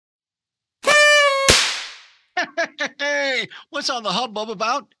Hey, what's on the hubbub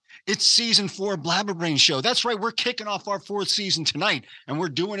about? It's season 4 Blabberbrain Show. That's right. We're kicking off our 4th season tonight, and we're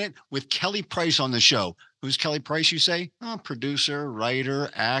doing it with Keli Price on the show. Who's Keli Price, you say? Oh, producer,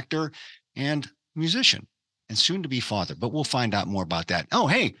 writer, actor, and musician, and soon to be father. But we'll find out more about that. Oh,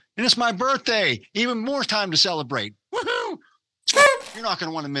 hey, and it's my birthday. Even more time to celebrate. Woohoo! You're not going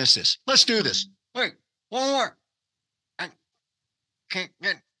to want to miss this. Let's do this. Wait, one more. I can't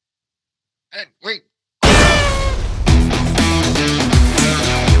get. Wait.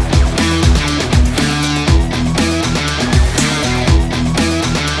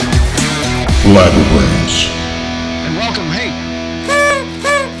 Blabberbrains. And welcome. Hey,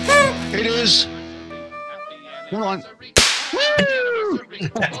 it is. Hold on. Woo!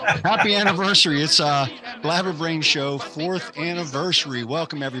 Happy anniversary. It's Blabberbrain Show 4th anniversary.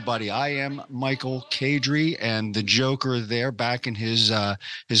 Welcome, everybody. I am Michael Kadri, and the Joker there back in his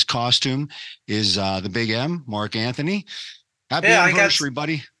costume is the Big M, Mark Anthony. Happy anniversary,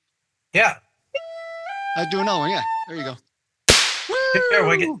 buddy. Yeah. I do another one. Yeah. There you go. Here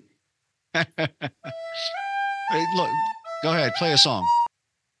we get. Hey, look, go ahead, play a song.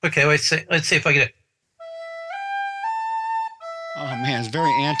 Okay, let's see if I get it. Oh man, it's very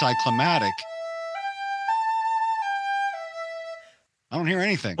anticlimactic. I don't hear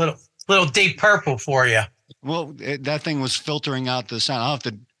anything. Little Deep Purple for you. Well, that thing was filtering out the sound. I'll have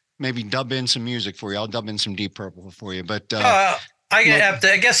to maybe dub in some music for you. I'll dub in some Deep Purple for you. But I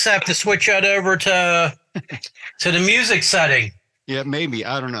guess I have to switch that over to the music setting. Yeah, maybe.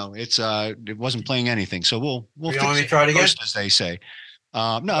 I don't know. It wasn't playing anything, so we'll fix it try it again, as they say.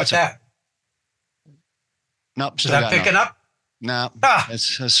 No, what's that? Nope. Is that picking up? No,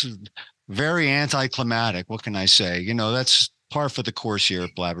 that's very anticlimactic. What can I say? You know, that's par for the course here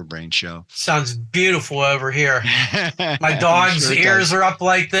at Blabberbrain Show. Sounds beautiful over here. My dog's ears are up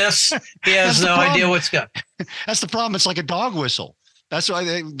like this. He has no idea what's going. That's the problem. It's like a dog whistle. That's why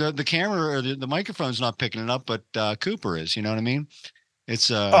the camera or the microphone's not picking it up, but Cooper is. You know what I mean? It's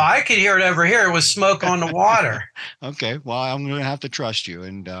I could hear it over here. It was smoke on the water. Okay, well, I'm going to have to trust you.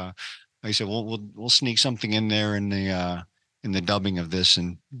 And like I said, we'll sneak something in there in the dubbing of this,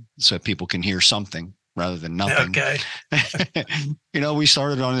 and so people can hear something rather than nothing. Okay. You know, we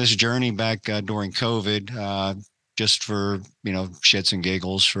started on this journey back during COVID, just for shits and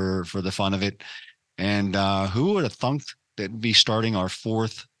giggles for the fun of it. And who would have thunk that'd be starting our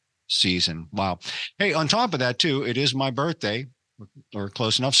 4th season? Wow. Hey, on top of that too, it is my birthday, or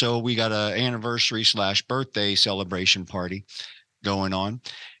close enough. So we got a anniversary / birthday celebration party going on.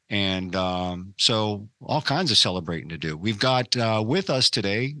 And so all kinds of celebrating to do. We've got with us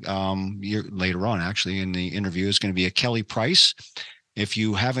today, later on actually in the interview, is going to be a Keli Price. If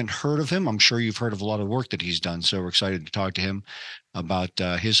you haven't heard of him, I'm sure you've heard of a lot of work that he's done. So we're excited to talk to him about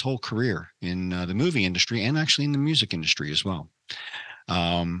his whole career in the movie industry and actually in the music industry as well.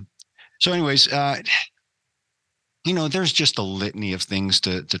 So anyways, there's just a litany of things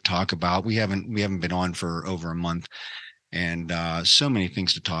to talk about. We haven't been on for over a month, and so many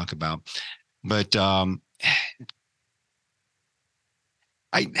things to talk about. But I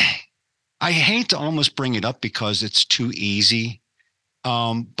hate to almost bring it up because it's too easy.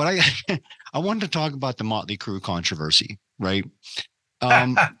 But I wanted to talk about the Motley Crue controversy, right?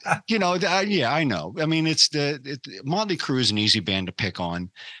 Yeah, I know. I mean, Motley Crue is an easy band to pick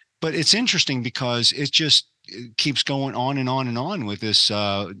on, but it's interesting because it keeps going on and on and on with this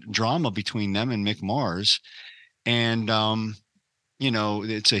drama between them and Mick Mars. And,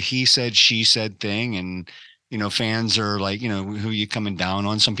 it's a he said, she said thing. And, fans are like, who are you coming down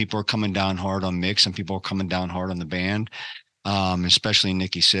on? Some people are coming down hard on Mick. Some people are coming down hard on the band, especially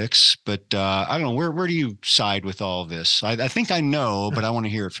Nikki Sixx. But I don't know, where do you side with all of this? I think I know, but I want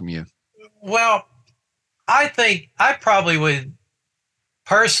to hear it from you. Well, I think I probably would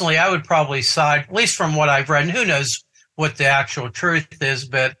personally, I would probably side, at least from what I've read, and who knows what the actual truth is,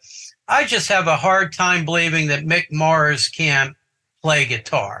 but I just have a hard time believing that Mick Mars can't play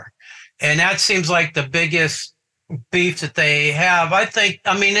guitar. And that seems like the biggest beef that they have.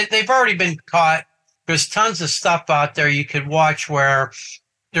 They've already been caught. There's tons of stuff out there you could watch where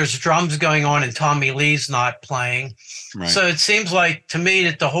there's drums going on and Tommy Lee's not playing. Right. So it seems like to me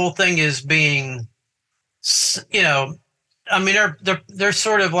that the whole thing is being, they're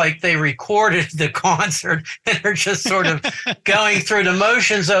sort of like they recorded the concert and they're just sort of going through the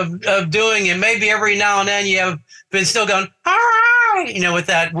motions of doing it. Maybe every now and then you have been still going, all right, with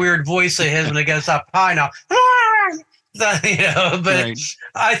that weird voice of his when it goes up high now, but right.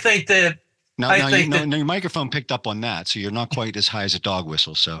 I think that Now your microphone picked up on that, so you're not quite as high as a dog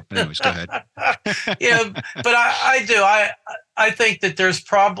whistle. So anyways, go ahead. Yeah, but I do. I think that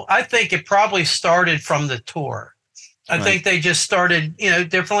I think it probably started from the tour. I Right. think they just started,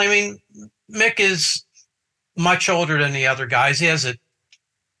 differently. I mean, Mick is much older than the other guys. He has a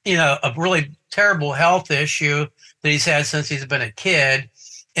really terrible health issue that he's had since he's been a kid.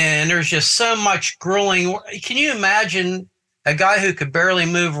 And there's just so much grueling. Can you imagine a guy who could barely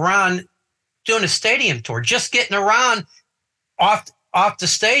move around doing a stadium tour, just getting around off the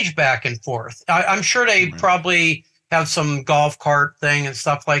stage back and forth? I'm sure they Right. probably have some golf cart thing and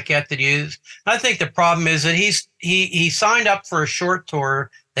stuff like that use. I think the problem is that he signed up for a short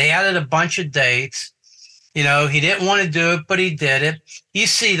tour. They added a bunch of dates. He didn't want to do it, but he did it. You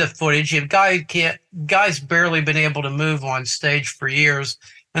see the footage. Guy's barely been able to move on stage for years.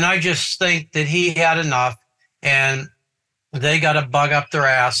 And I just think that he had enough, and they got to bug up their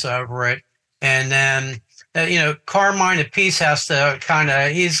ass over it. And then, Carmine Apiece has to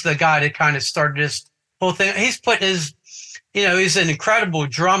he's the guy that kind of started this whole thing. He's putting he's an incredible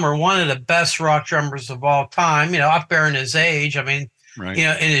drummer, one of the best rock drummers of all time, up there in his age. I mean, Right.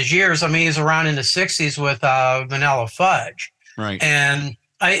 in his years. I mean, he's around in the 60s with Vanilla Fudge. Right. And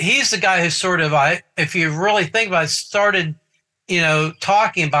he's the guy who sort of, if you really think about it, started,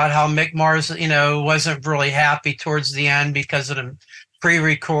 talking about how Mick Mars, wasn't really happy towards the end because of the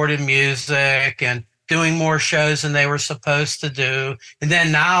pre-recorded music and doing more shows than they were supposed to do. And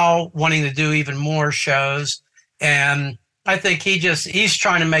then now wanting to do even more shows. And I think he's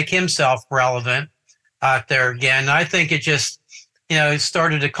trying to make himself relevant out there again. I think it just, it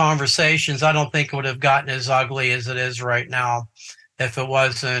started the conversations. I don't think it would have gotten as ugly as it is right now if it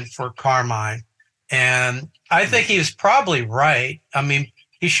wasn't for Carmine. And I think he was probably right. I mean,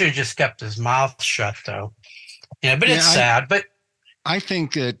 he should have just kept his mouth shut, though. But it's sad. But I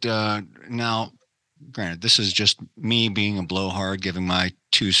think that now, granted, this is just me being a blowhard, giving my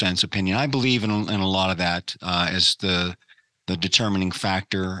 2 cents opinion. I believe in a lot of that as the determining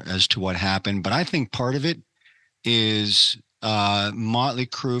factor as to what happened. But I think part of it is Motley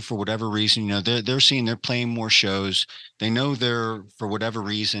Crue, for whatever reason, they're playing more shows. They know they're, for whatever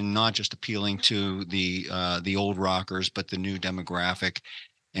reason, not just appealing to the old rockers, but the new demographic.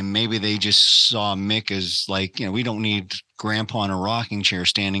 And maybe they just saw Mick as like, we don't need grandpa in a rocking chair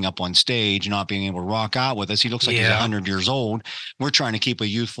standing up on stage, not being able to rock out with us. He looks like he's 100 years old. We're trying to keep a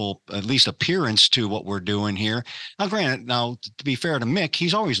youthful, at least appearance to what we're doing here. Now, granted, to be fair to Mick,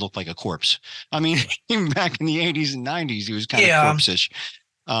 he's always looked like a corpse. I mean, even back in the 80s and 90s, he was kind of corpse-ish.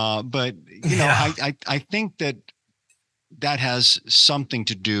 But, I think that has something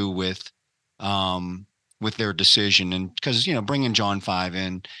to do with their decision. And because, bringing John 5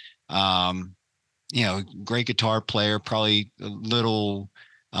 in, great guitar player, probably a little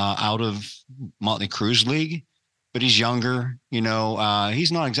out of Motley Crue's league, but he's younger.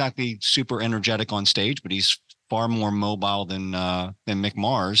 He's not exactly super energetic on stage, but he's far more mobile than Mick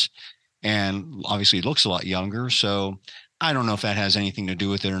Mars, and obviously looks a lot younger. So I don't know if that has anything to do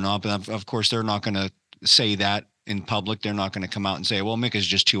with it or not. But of course, they're not going to say that in public. They're not going to come out and say, "Well, Mick is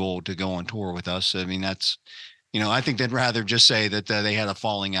just too old to go on tour with us." I mean, that's. I think they'd rather just say that they had a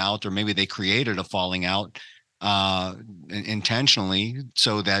falling out, or maybe they created a falling out intentionally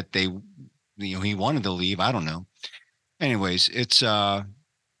so that he wanted to leave. I don't know. Anyways, it's a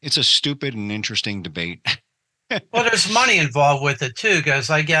stupid and interesting debate. Well, there's money involved with it too, because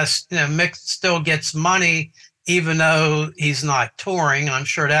I guess Mick still gets money even though he's not touring. I'm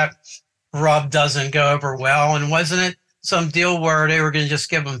sure that rub doesn't go over well. And wasn't it some deal where they were going to just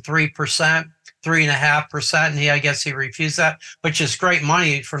give him 3%, 3.5%, and I guess he refused that, which is great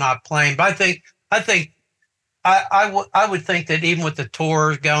money for not playing. But I would think that even with the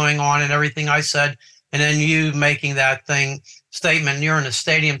tour going on and everything I said, and then you making that statement, you're in a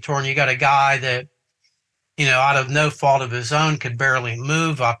stadium tour and you got a guy that, out of no fault of his own could barely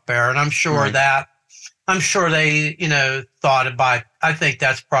move up there. And I'm sure they, thought about, I think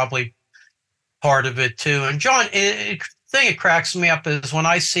that's probably part of it too. And John, thing that cracks me up is when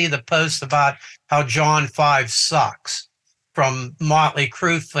I see the post about how John 5 sucks from Motley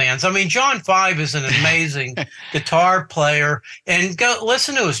Crue fans. I mean, John 5 is an amazing guitar player, and go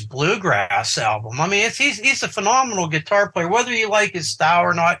listen to his bluegrass album. I mean, he's a phenomenal guitar player, whether you like his style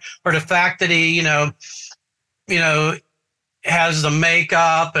or not, or the fact that he, has the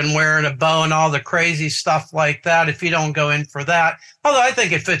makeup and wearing a bow and all the crazy stuff like that. If you don't go in for that, although I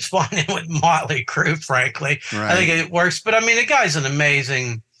think it fits fine in with Motley Crue, frankly, right. I think it works. But I mean, the guy's an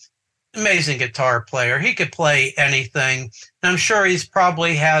amazing guitar player. He could play anything. And I'm sure he's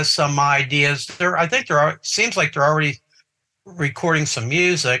probably has some ideas. Seems like they're already recording some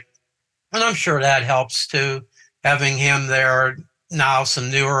music, and I'm sure that helps too, having him there now, some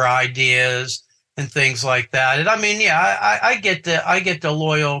newer ideas. and things like that. And I mean, yeah, I get the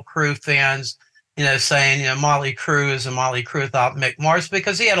loyal Crew fans, saying, Motley Crue is a Motley Crue without Mick Mars,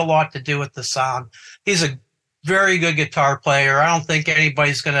 because he had a lot to do with the sound. He's a very good guitar player. I don't think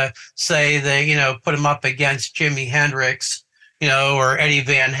anybody's going to say they, put him up against Jimi Hendrix, or Eddie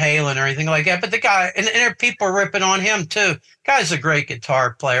Van Halen or anything like that. But the guy, and people are ripping on him too. Guy's a great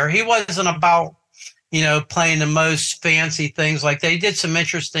guitar player. He wasn't about, playing the most fancy things. Like, they did some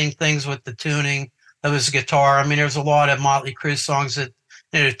interesting things with the tuning of his guitar. I mean, there's a lot of Motley Crue songs that,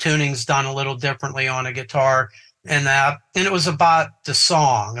 the tuning's done a little differently on a guitar, and it was about the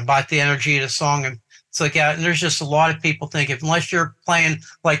song, about the energy of the song. And it's like, yeah, and there's just a lot of people think, unless you're playing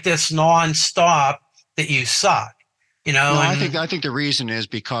like this nonstop, that you suck. No, And I think the reason is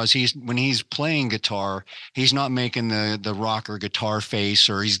because when he's playing guitar, he's not making the rocker guitar face,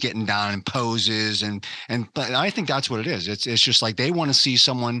 or he's getting down in poses, and but I think that's what it is. It's just like they want to see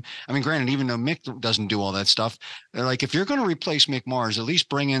someone. I mean, granted, even though Mick doesn't do all that stuff, they're like, if you're going to replace Mick Mars, at least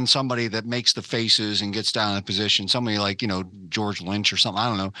bring in somebody that makes the faces and gets down in position. Somebody like, George Lynch or something. I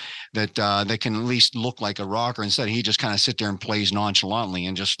don't know, that can at least look like a rocker. Instead, he just kind of sit there and plays nonchalantly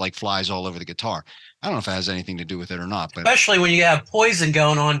and just like flies all over the guitar. I don't know if it has anything to do with it or not, but especially when you have Poison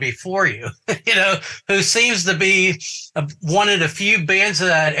going on before you, who seems to be one of the few bands of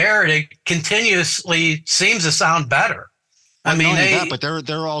that era that continuously seems to sound better. I mean, but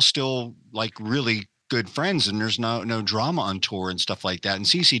they're all still like really good friends, and there's no drama on tour and stuff like that. And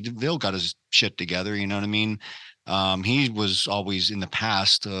CC DeVille got his shit together. You know what I mean? He was always in the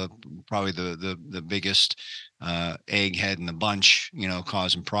past probably the biggest egghead in the bunch,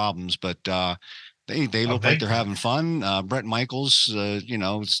 causing problems, but. They look like they're having fun. Brett Michaels,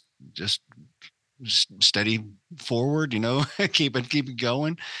 just steady forward, keep it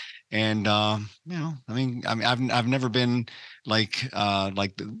going. And I mean, I've never been like I've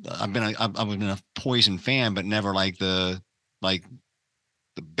been a Poison fan, but never like the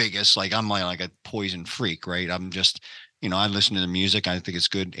biggest. Like, I'm like a Poison freak, right? I'm just, I listen to the music. I think it's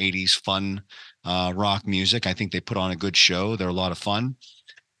good 80s fun rock music. I think they put on a good show. They're a lot of fun.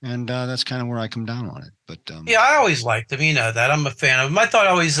 And that's kind of where I come down on it. But yeah, I always liked them. You know that. I'm a fan of them. I thought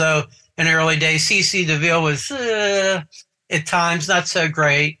always, though, in the early days, CC DeVille was at times not so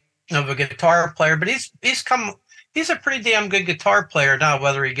great of a guitar player, but he's a pretty damn good guitar player now,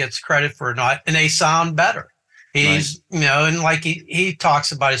 whether he gets credit for it or not, and they sound better. He's, right. And like he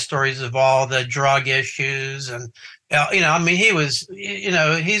talks about his stories of all the drug issues, and I mean, he was,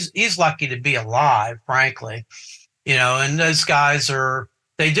 he's lucky to be alive, frankly, and those guys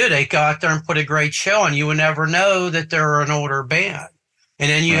they go out there and put a great show on. You would never know that they're an older band. And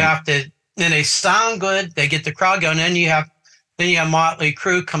then you have to, then they sound good. They get the crowd going. Then you have Motley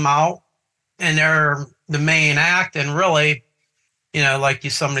Crue come out, and they're the main act. And really, like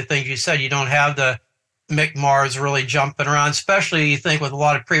some of the things you said, you don't have the Mick Mars really jumping around, especially you think with a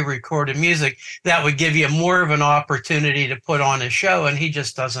lot of pre-recorded music that would give you more of an opportunity to put on a show. And he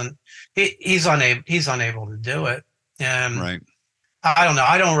just doesn't, he's unable to do it. And right. I don't know.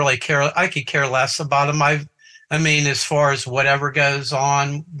 I don't really care. I could care less about him. I mean, as far as whatever goes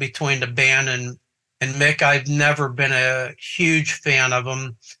on between the band and Mick, I've never been a huge fan of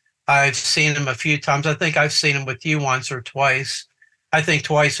him. I've seen him a few times. I think I've seen him with you once or twice. I think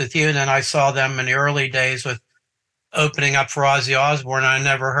twice with you, and then I saw them in the early days with opening up for Ozzy Osbourne. I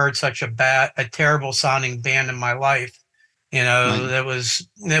never heard such a terrible sounding band in my life. Right.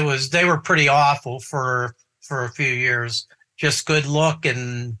 They were pretty awful for a few years. Just good look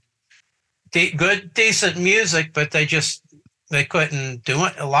and decent music, but they couldn't do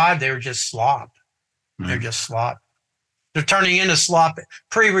it live. They were just slop. Right. They're just slop. They're turning into slop,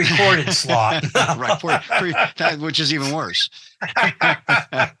 pre-recorded slop. Right, which is even worse.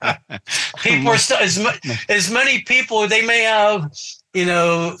 People are still, as many people, they may have,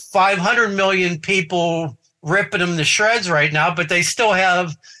 500 million people ripping them to shreds right now, but they still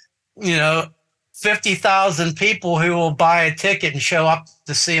have, 50,000 people who will buy a ticket and show up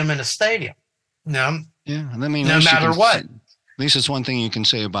to see them in a stadium. No. Yeah. I mean, no matter what. At least it's one thing you can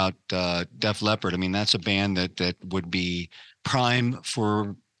say about Def Leppard. I mean, that's a band that would be prime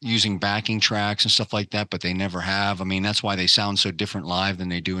for using backing tracks and stuff like that, but they never have. I mean, that's why they sound so different live than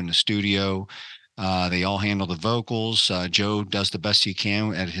they do in the studio. They all handle the vocals. Joe does the best he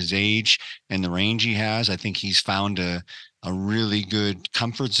can at his age and the range he has. I think he's found a really good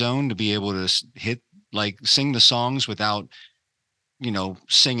comfort zone to be able to sing the songs without,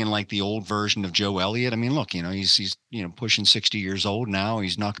 singing like the old version of Joe Elliott. I mean, look, he's pushing 60 years old now.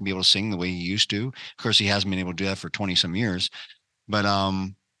 He's not going to be able to sing the way he used to. Of course, he hasn't been able to do that for 20 some years, but,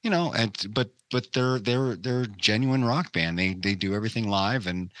 but they're a genuine rock band. They do everything live,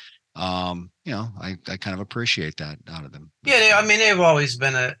 and I kind of appreciate that out of them. But, Yeah, I mean they've always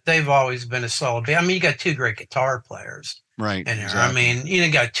been a solid band. I mean, you got two great guitar players right, in there. I exactly. mean,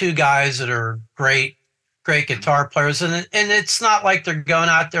 you got two guys that are great guitar players, and it's not like they're going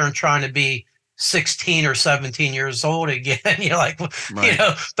out there and trying to be 16 or 17 years old again. Like Right.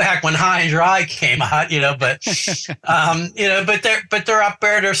 back when High and Dry came out. But they're up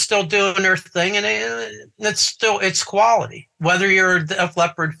there. They're still doing their thing, and it's quality. Whether you're a Def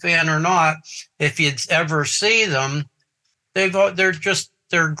Leppard fan or not, if you ever see them, they're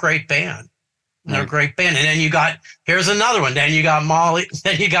a great band. They're a Right. great band. And then here's another one. Then you got Motley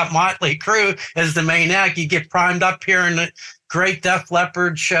Crue as the main act. You get primed up here in the great Def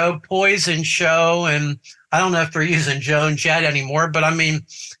Leppard show, Poison show. And I don't know if they're using Joan Jett anymore, but I mean,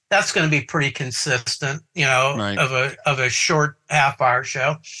 that's going to be pretty consistent, Right. of a short half-hour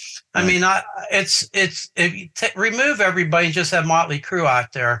show. I Right. mean, it's if you remove everybody and just have Motley Crue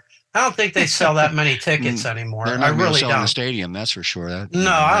out there, I don't think they sell that many tickets They're anymore. not I going to be able to really sell in the don't. stadium. That's for sure.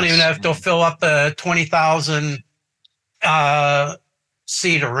 No, I don't even know That's if they'll fill up a 20,000 uh,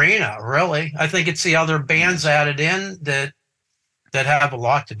 seat arena. Really, I think it's the other bands yes, added in that have a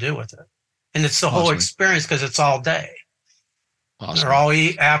lot to do with it, and it's the whole possibly, experience because it's all day. They're possibly.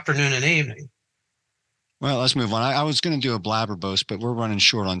 all afternoon and evening. Well, let's move on. I was going to do a blabberboast, but we're running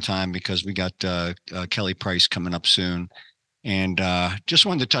short on time because we got Kelly Price coming up soon. And just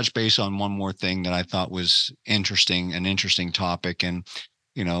wanted to touch base on one more thing that I thought was interesting, an interesting topic. And,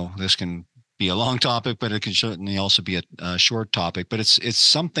 this can be a long topic, but it can certainly also be a short topic. But it's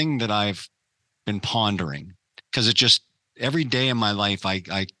something that I've been pondering because it just every day in my life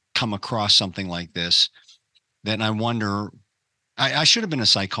I come across something like this that I wonder. I should have been a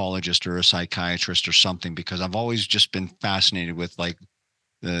psychologist or a psychiatrist or something because I've always just been fascinated with like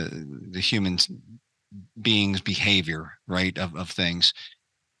the human being's behavior, right, of things.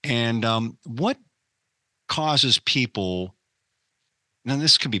 And what causes people, now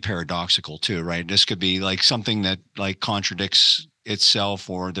this could be paradoxical too, right? This could be like something that like contradicts itself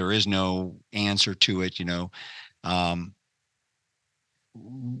or there is no answer to it, Um,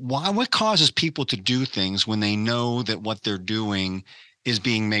 what causes people to do things when they know that what they're doing is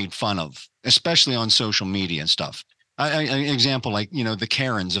being made fun of, especially on social media and stuff? Example, like the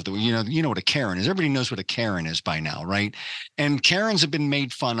Karens of the what a Karen is. Everybody knows what a Karen is by now, right? And Karens have been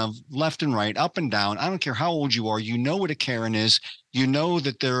made fun of left and right, up and down. I don't care how old you are, you know what a Karen is. You know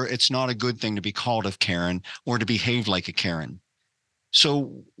that it's not a good thing to be called a Karen or to behave like a Karen.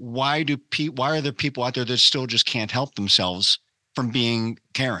 So why are there people out there that still just can't help themselves from being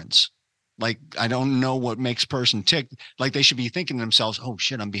Karens? Like I don't know what makes a person tick. Like they should be thinking to themselves, "Oh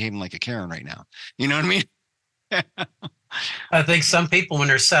shit, I'm behaving like a Karen right now." You know what I mean? I think some people, when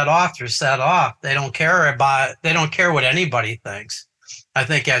they're set off, they're set off. They don't care what anybody thinks. I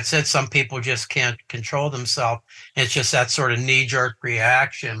think that's it. Some people just can't control themselves. It's just that sort of knee jerk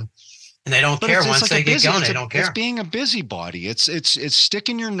reaction. And they don't But care it's once like a they get busy going. They don't it's care. being a busybody. It's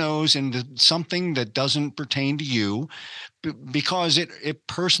sticking your nose into something that doesn't pertain to you because it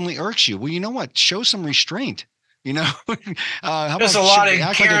personally irks you. Well, you know what? Show some restraint. You know, how There's about a lot of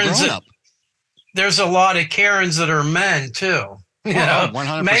act like a Karens grown that up? there's a lot of Karens that are men too. Oh,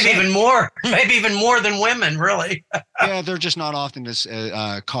 100%. Maybe even more than women, really. Yeah, they're just not often just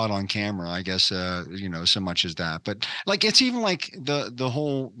caught on camera, I guess. So much as that. But like, it's even like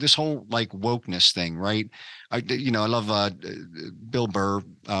this whole like wokeness thing, right? I love Bill Burr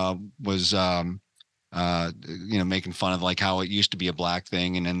was making fun of like how it used to be a black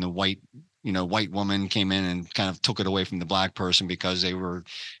thing, and then the white woman came in and kind of took it away from the black person because they were,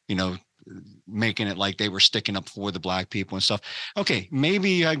 you know, making it like they were sticking up for the black people and stuff. Okay, maybe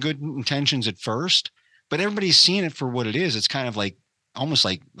you had good intentions at first, but everybody's seeing it for what it is. It's kind of like almost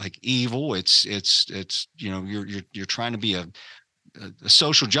like evil. It's you're trying to be a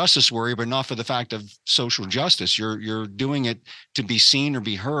social justice warrior, but not for the fact of social justice. You're doing it to be seen or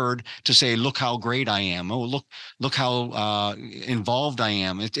be heard, to say, look how great I am. Oh, look how involved I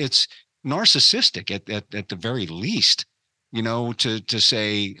am. It's narcissistic at the very least. To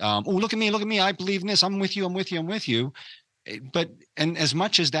say, oh, look at me, look at me. I believe in this. I'm with you. I'm with you. I'm with you. But and as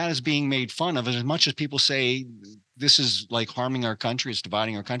much as that is being made fun of, as much as people say this is like harming our country, it's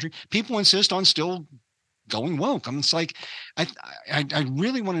dividing our country, people insist on still going woke. I mean, it's like I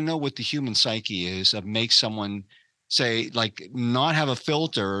really want to know what the human psyche is of makes someone say like not have a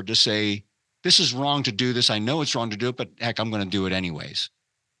filter to say this is wrong to do this. I know it's wrong to do it, but heck, I'm going to do it anyways.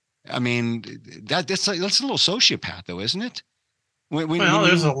 I mean, that's a little sociopath, though, isn't it? When Well,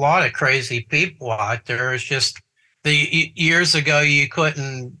 there's a you lot of crazy people out there. It's just the years ago you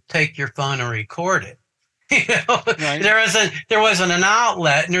couldn't take your phone and record it. You know, Right. there wasn't an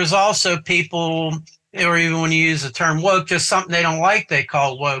outlet, and there's also people, or even when you use the term woke, just something they don't like, they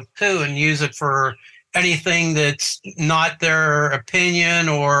call woke too, and use it for anything that's not their opinion,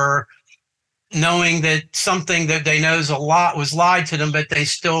 or knowing that something that they know is a lot was lied to them, but they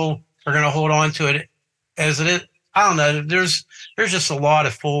still are going to hold on to it as it is. I don't know. There's just a lot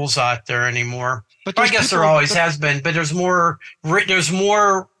of fools out there anymore. But I there's guess there people, always has been, but there's more. There's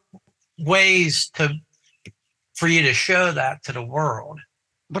more ways for you to show that to the world.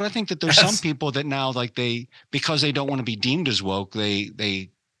 but I think that there's some people that now, like, because they don't want to be deemed as woke, they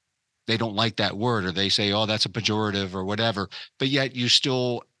don't like that word, or they say, oh, that's a pejorative or whatever. But yet you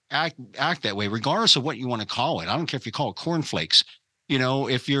still act that way, regardless of what you want to call it. I don't care if you call it cornflakes. You know,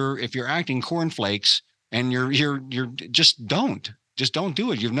 if you're acting cornflakes, and you're just don't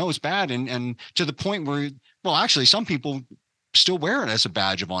do it. You know it's bad, and to the point where, well, actually, some people still wear it as a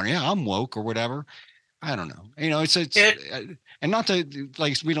badge of honor. Yeah, I'm woke or whatever. I don't know. You know, it's and not to,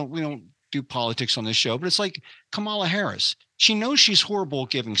 like, we don't do politics on this show, but it's like Kamala Harris. She knows she's horrible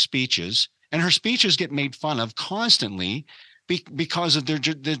at giving speeches, and her speeches get made fun of constantly because of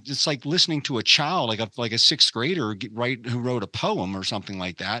it's like listening to a child, like a sixth grader who wrote a poem or something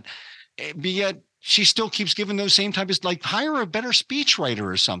like that. But yet she still keeps giving those same type of, like, hire a better speechwriter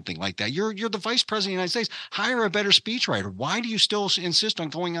or something like that. You're the vice president of the United States. Hire a better speechwriter. Why do you still insist on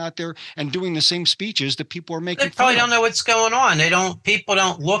going out there and doing the same speeches that people are making? They probably don't know what's going on. People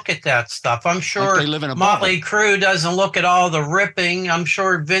don't look at that stuff. I'm sure like they live in a Motley Crue doesn't look at all the ripping. I'm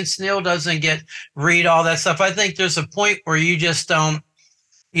sure Vince Neil doesn't read all that stuff. I think there's a point where you just don't.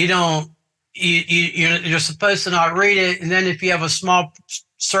 You're supposed to not read it, and then if you have a small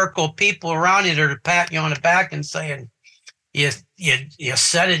circle of people around you that are patting you on the back and saying, you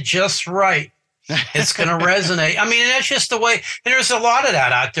said it just right, it's going to resonate. I mean, that's just the way. And there's a lot of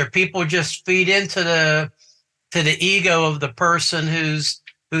that out there. People just feed into the ego of the person who's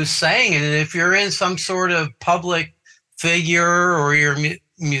saying it. And if you're in some sort of public figure, or you're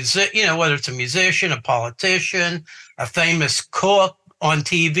music, whether it's a musician, a politician, a famous cook on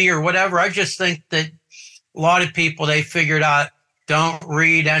TV or whatever, I just think that a lot of people, they figured out, don't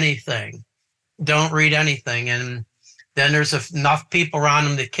read anything. Don't read anything. And then there's enough people around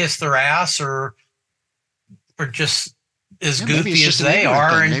them that kiss their ass, or just as goofy as they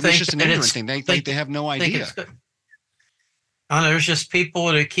are, and think it's an ignorant thing. They think they have no idea. I know, there's just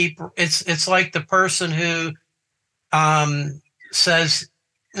people that keep. It's like the person who says.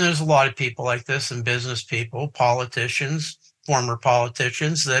 There's a lot of people like this, and business people, politicians, former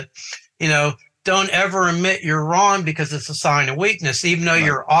politicians, that don't ever admit you're wrong because it's a sign of weakness, even though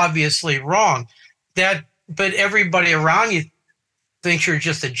you're obviously wrong. But everybody around you thinks you're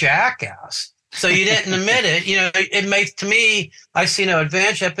just a jackass. So you didn't admit it. It makes, to me, I see no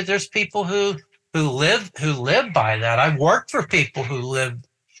advantage, but there's people who live by that. I've worked for people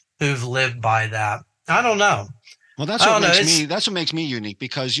who've lived by that. I don't know. Well, that's what makes me unique,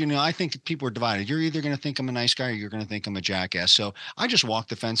 because, I think people are divided. You're either going to think I'm a nice guy, or you're going to think I'm a jackass. So I just walk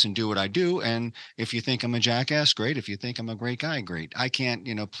the fence and do what I do. And if you think I'm a jackass, great. If you think I'm a great guy, great. I can't,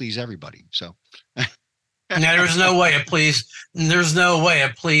 please everybody. So now there's no way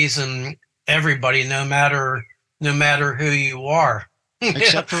of pleasing everybody, no matter who you are.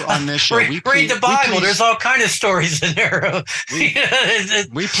 Except for on this show. Read the Bible. There's all kind of stories in there. We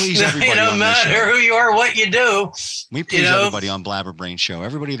please everybody. No matter who you are, what you do. We please everybody on Blabberbrain Show.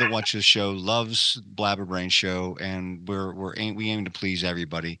 Everybody that watches the show loves Blabberbrain Show, and we aim to please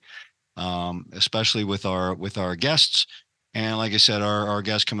everybody, especially with our guests. And like I said, our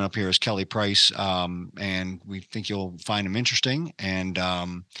guest coming up here is Keli Price, and we think you'll find him interesting, and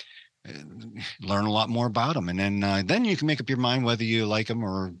learn a lot more about them, and then you can make up your mind whether you like them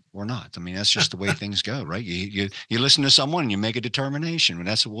or not. I mean, that's just the way things go, right? You listen to someone and you make a determination, and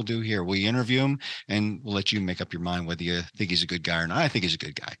that's what we'll do here. We interview him, and we'll let you make up your mind whether you think he's a good guy or not. I think he's a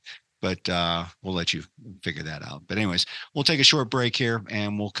good guy, but we'll let you figure that out. But anyways, we'll take a short break here,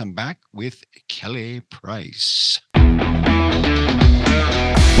 and we'll come back with Keli Price.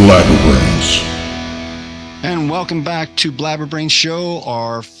 Blabberbrains. And welcome back to Blabberbrain Show,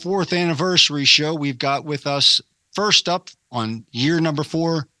 our 4th anniversary show. We've got with us, first up on year number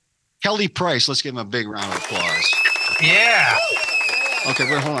 4, Keli Price. Let's give him a big round of applause. Yeah. Okay,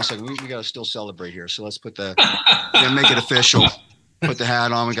 wait, hold on a second. We got to still celebrate here. So let's make it official. Put the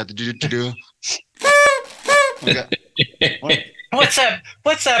hat on. We got the do. What's that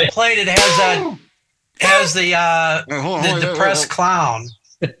plate that has the depressed clown?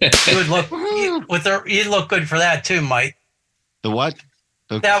 You'd look good for that too, Mike. The what?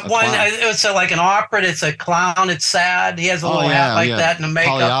 That one, it's like an opera. It's a clown. It's sad. He has a little hat like that and a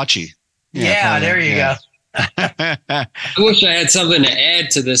makeup. Pagliacci. Yeah, there you go. I wish I had something to add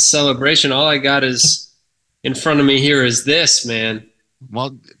to this celebration. All I got is in front of me here is this, man.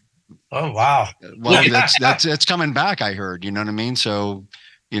 Well, Oh, wow. that's coming back. I heard. You know what I mean? So,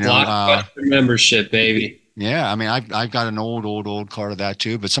 Blockbuster membership, baby. yeah. I mean, I've got an old card of that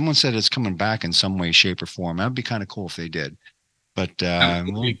too. But someone said it's coming back in some way, shape, or form. That'd be kind of cool if they did. But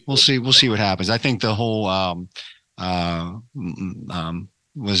we'll see. We'll see what happens. I think the whole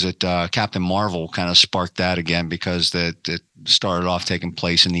was it Captain Marvel kind of sparked that again because it started off taking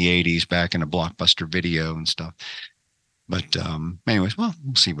place in the 80s back in a Blockbuster Video and stuff. But anyways, well,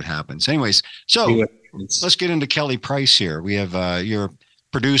 we'll see what happens. Anyways, so let's get into Keli Price here. We have you're a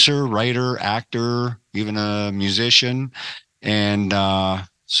producer, writer, actor, even a musician. And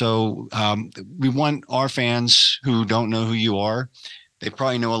so we want our fans who don't know who you are. They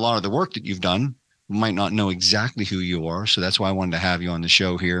probably know a lot of the work that you've done, might not know exactly who you are. So that's why I wanted to have you on the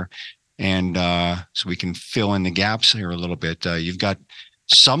show here. And so we can fill in the gaps here a little bit. You've got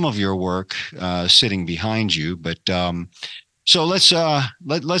some of your work sitting behind you, but so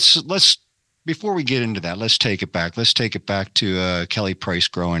let's before we get into that, let's take it back. Let's take it back to Keli Price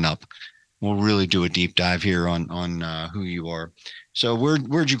growing up. We'll really do a deep dive here on who you are. So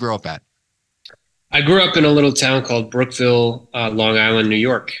where'd you grow up at? I grew up in a little town called Brookville, Long Island, New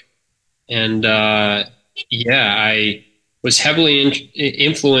York. And I was heavily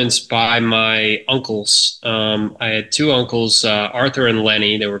influenced by my uncles. I had two uncles, Arthur and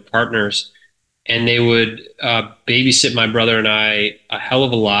Lenny. They were partners, and they would babysit my brother and I a hell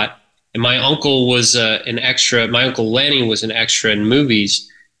of a lot. And my uncle was an extra. My uncle Lenny was an extra in movies.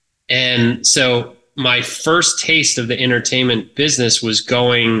 And so my first taste of the entertainment business was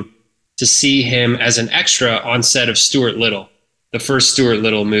going to see him as an extra on set of Stuart Little, the first Stuart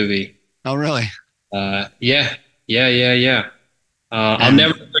Little movie. Oh, really? Yeah. I'll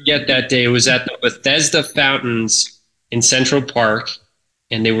never forget that day. It was at the Bethesda Fountains in Central Park,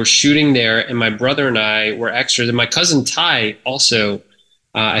 and they were shooting there, and my brother and I were extras. And my cousin Ty also,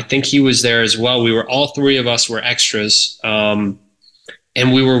 I think he was there as well. All three of us were extras.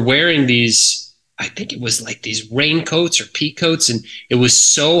 And we were wearing these, I think it was like these raincoats or pea coats, and it was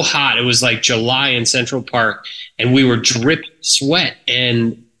so hot. It was like July in Central Park, and we were dripping sweat.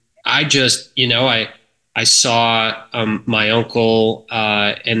 And I just, I saw my uncle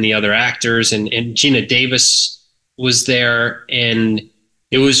and the other actors, and Gina Davis was there, and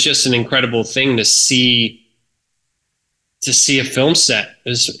it was just an incredible thing to see a film set.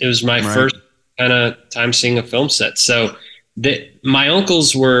 It was my first kind of time seeing a film set. So my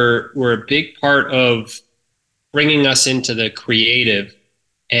uncles were a big part of bringing us into the creative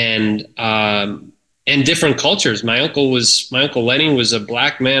and different cultures. My uncle Lenny was a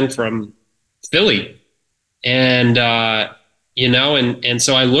black man from Philly, and and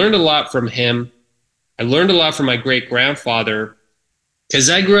so I learned a lot from him. I learned a lot from my great grandfather, because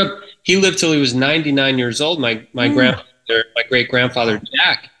I grew up. He lived till he was 99 years old. My great grandfather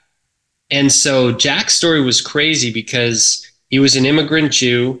Jack, and so Jack's story was crazy because he was an immigrant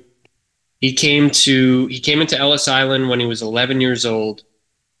Jew. He came into Ellis Island when he was 11 years old.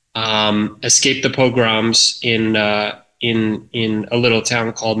 Escaped the pogroms in a little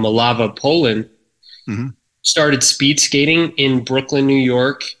town called Malava, Poland. Mm-hmm. Started speed skating in Brooklyn, New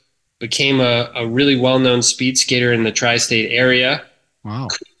York. Became a really well-known speed skater in the tri-state area. Wow!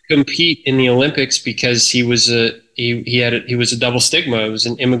 Couldn't compete in the Olympics because he was a double stigma. He was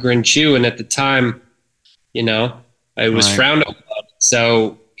an immigrant Jew, and at the time, it was frowned upon.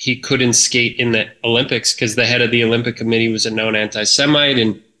 So he couldn't skate in the Olympics because the head of the Olympic Committee was a known anti-Semite,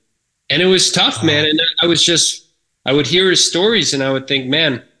 and it was tough, man. And I would hear his stories, and I would think,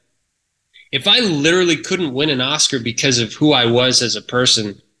 man, if I literally couldn't win an Oscar because of who I was as a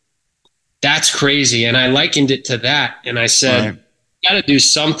person, that's crazy. And I likened it to that. And I said, got to do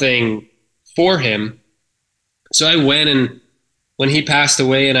something for him. So I went, and when he passed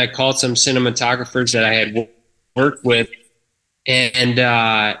away, and I called some cinematographers that I had worked with, and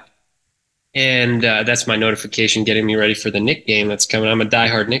that's my notification getting me ready for the Knick game that's coming. I'm a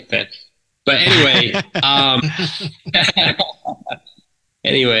diehard Knick fan. But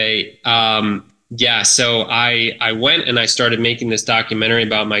anyway, so I went and I started making this documentary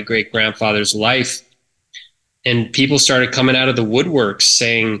about my great grandfather's life, and people started coming out of the woodworks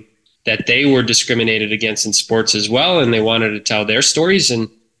saying that they were discriminated against in sports as well, and they wanted to tell their stories. And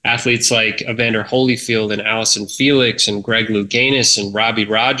athletes like Evander Holyfield and Allison Felix and Greg Louganis and Robbie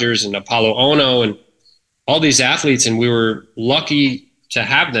Rogers and Apollo Ono and all these athletes, and we were lucky to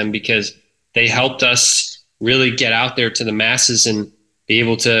have them because they helped us really get out there to the masses and be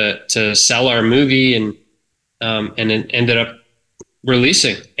able to sell our movie, and it ended up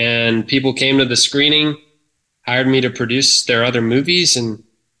releasing. And people came to the screening. hired me to produce their other movies, and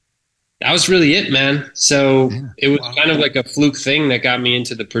that was really it, man. So it was kind of like a fluke thing that got me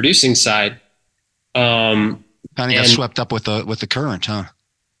into the producing side. Kind of got swept up with the current, huh?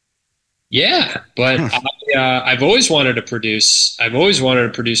 Yeah, but I've always wanted to produce. I've always wanted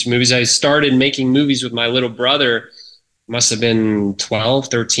to produce movies. I started making movies with my little brother. Must have been 12,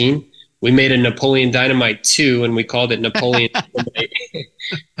 13. We made a Napoleon Dynamite 2, and we called it Napoleon.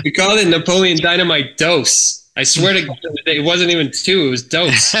 We called it Napoleon Dynamite Dose. I swear to God, it wasn't even 2; it was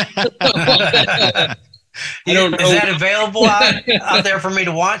Dose. I don't know. Is that available out there for me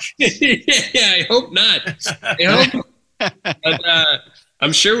to watch? Yeah, I hope not. I hope. But,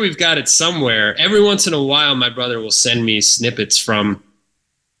 I'm sure we've got it somewhere. Every once in a while, my brother will send me snippets from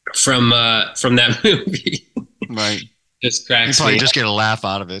that movie. Right. Just cracks you probably me just up. get a laugh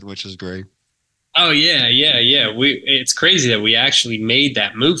out of it, which is great. Oh yeah. It's crazy that we actually made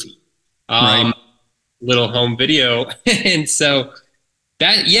that movie. Right. Little home video, and so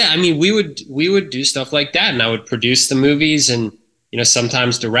that I mean, we would do stuff like that, and I would produce the movies, and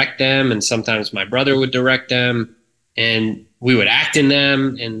sometimes direct them, and sometimes my brother would direct them, and we would act in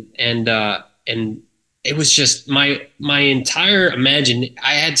them, and it was just my entire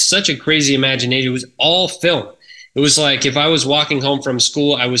I had such a crazy imagination. It was all film. It was like if I was walking home from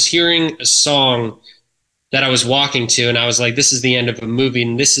school, I was hearing a song that I was walking to, and I was like, this is the end of a movie,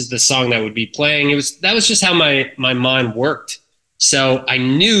 and this is the song that would be playing. That was just how my mind worked. So I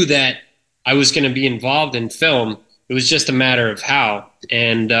knew that I was going to be involved in film. It was just a matter of how,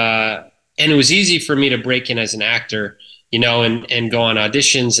 and it was easy for me to break in as an actor, and go on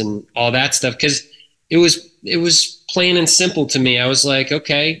auditions and all that stuff, because it was plain and simple to me. I was like,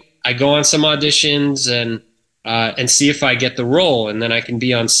 okay, I go on some auditions and see if I get the role, and then I can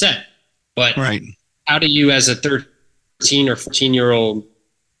be on set. But right. How do you, as a 13 or 14-year-old,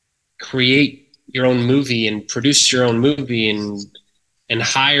 create your own movie and produce your own movie and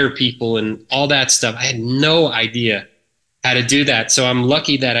hire people and all that stuff? I had no idea how to do that. So I'm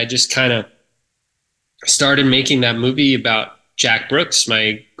lucky that I just kind of started making that movie about Jack Brooks,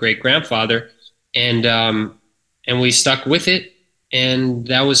 my great grandfather, and we stuck with it. And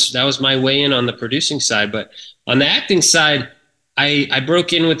that was my way in on the producing side. But on the acting side, I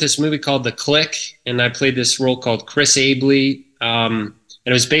broke in with this movie called The Click, and I played this role called Chris Abley. And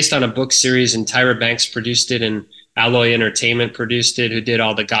it was based on a book series, and Tyra Banks produced it, and Alloy Entertainment produced it, who did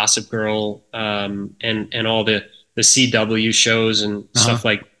all the Gossip Girl and all the CW shows and stuff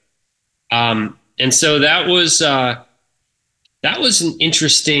like. And so that was an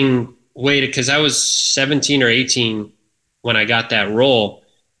interesting way because I was 17 or 18 when I got that role,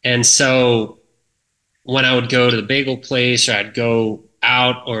 and so when I would go to the bagel place, or I'd go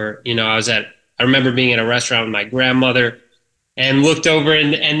out, or I remember being at a restaurant with my grandmother and looked over,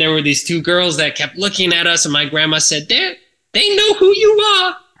 and there were these two girls that kept looking at us, and my grandma said, they know who you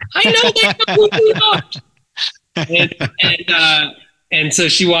are. I know they know who you are. And so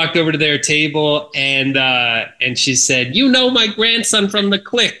she walked over to their table, and she said, my grandson from The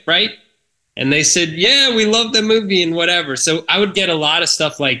Click, right? And they said, yeah, we love the movie and whatever. So I would get a lot of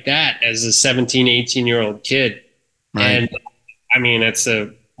stuff like that as a 17, 18-year-old kid. Right. And I mean, it's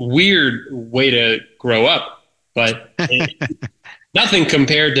a weird way to grow up, but nothing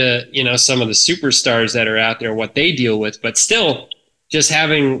compared to, some of the superstars that are out there, what they deal with. But still, just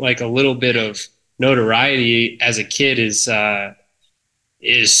having like a little bit of notoriety as a kid is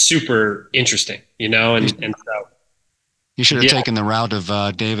super interesting, and so. You should have taken the route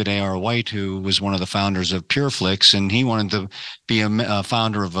of David A.R. White, who was one of the founders of PureFlix, and he wanted to be a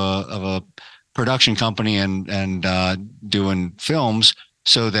founder of a production company and doing films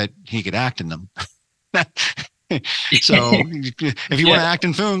so that he could act in them. So if you want to act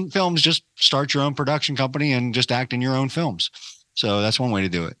in films, just start your own production company and just act in your own films. So that's one way to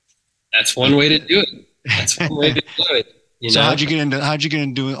do it. That's one way to do it. So how'd you get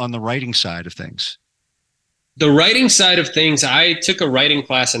into it on the writing side of things? The writing side of things, I took a writing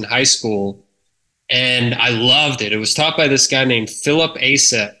class in high school, and I loved it. It was taught by this guy named Philip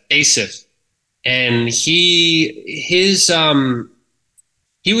Asif, and he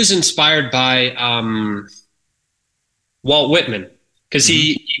was inspired by Walt Whitman, because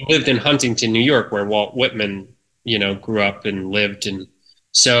he lived in Huntington, New York, where Walt Whitman, grew up and lived, and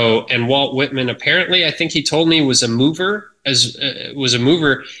Walt Whitman apparently, I think he told me, was a mover, and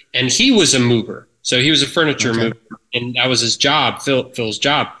he was a mover. So he was a furniture mover, and that was his job, Phil's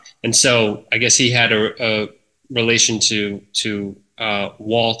job. And so I guess he had a relation to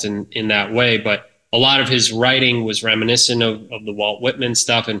Walt in that way. But a lot of his writing was reminiscent of the Walt Whitman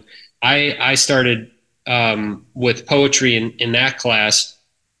stuff. And I started with poetry in that class,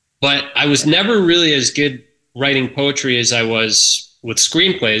 but I was never really as good writing poetry as I was with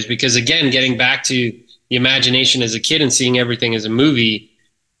screenplays, because again, getting back to the imagination as a kid and seeing everything as a movie,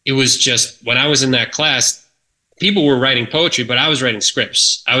 it was just, when I was in that class, people were writing poetry, but I was writing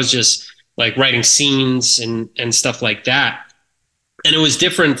scripts. I was just like writing scenes and stuff like that. And it was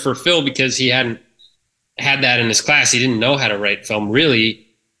different for Phil because he hadn't had that in his class. He didn't know how to write film really,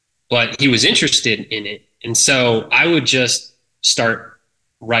 but he was interested in it. And so I would just start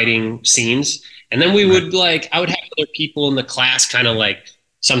writing scenes. And then we would I would have other people in the class kind of like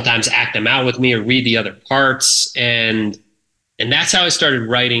sometimes act them out with me or read the other parts. And that's how I started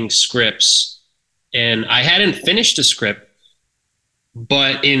writing scripts. And I hadn't finished a script,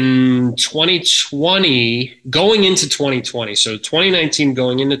 but in 2020, going into 2020, so 2019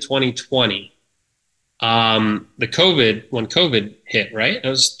 going into 2020, when COVID hit, right? That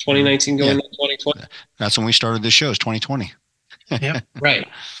was 2019 going into 2020. That's when we started this show. It's 2020. Yeah. Right.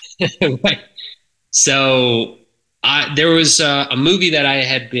 Right. So there was a movie that I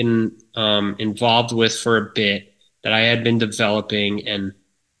had been involved with for a bit that I had been developing, and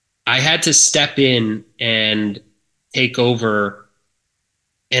I had to step in and take over.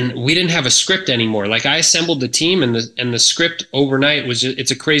 And we didn't have a script anymore. Like, I assembled the team, and the script overnight was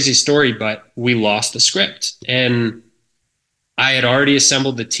it's a crazy story, but we lost the script. And I had already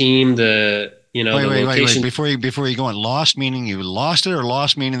assembled the team, the location. Wait. Before you go on, lost meaning you lost it, or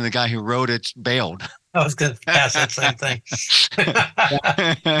lost meaning the guy who wrote it bailed? I was going to ask that same thing.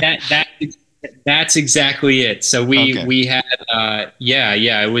 That's exactly it. So we had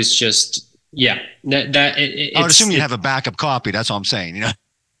it was just I would assume you'd have a backup copy. That's all I'm saying, you know.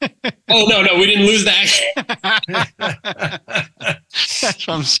 Oh no, we didn't lose that. That's what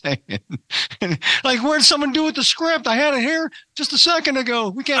I'm saying. Like, what did someone do with the script? I had it here just a second ago.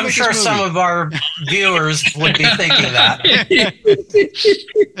 We can't. I'm make sure this movie. some of our viewers would be thinking that.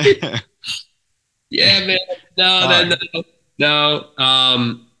 Yeah, man. No.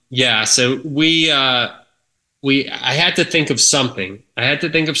 So I had to think of something.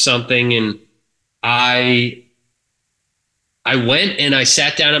 And I went and I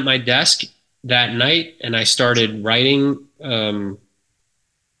sat down at my desk that night and I started writing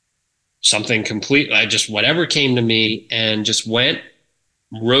something complete. I just, whatever came to me, and just wrote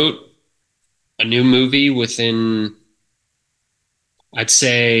a new movie within, I'd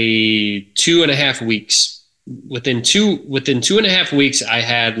say 2.5 weeks. Within two and a half weeks, I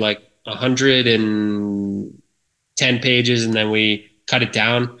had like 110 pages, and then we cut it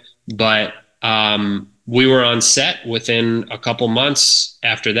down. But we were on set within a couple months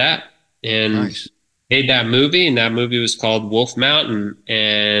after that, and made that movie. And that movie was called Wolf Mountain,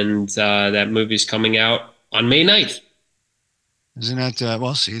 and that movie's coming out on May 9th. Isn't that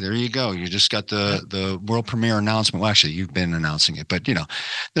well? See, there you go. You just got the world premiere announcement. Well, actually, you've been announcing it, but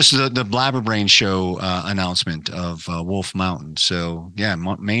this is the Blabberbrain show announcement of Wolf Mountain. So yeah,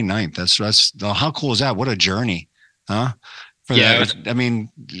 May 9th. That's how cool is that? What a journey, huh? That. I mean,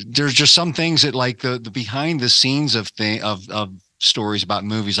 there's just some things that, like the behind the scenes of stories about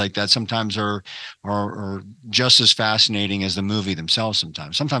movies like that sometimes are just as fascinating as the movie themselves.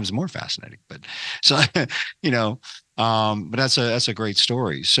 Sometimes more fascinating. But so but that's a great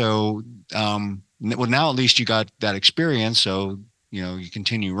story. So well, now at least you got that experience. So you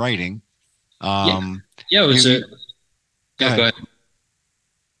continue writing. It was go ahead.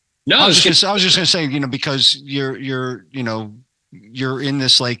 No, I was just going to say, because you're in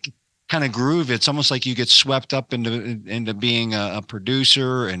this like kind of groove. It's almost like you get swept up into being a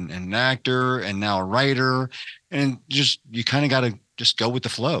producer and an actor and now a writer, and you kind of got to just go with the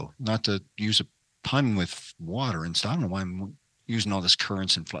flow. Not to use a pun with water and stuff. I don't know why I'm using all this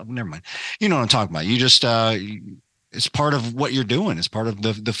currents and flow. Never mind. You know what I'm talking about. You just it's part of what you're doing. It's part of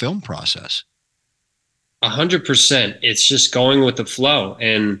the film process. 100%. It's just going with the flow.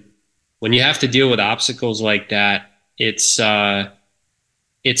 And when you have to deal with obstacles like that, it's tough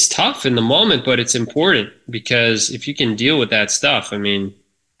in the moment, but it's important, because if you can deal with that stuff, I mean,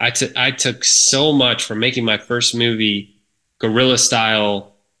 I took so much from making my first movie guerrilla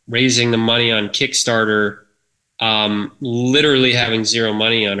style, raising the money on Kickstarter, literally having zero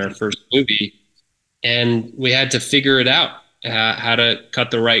money on our first movie. And we had to figure it out, how to cut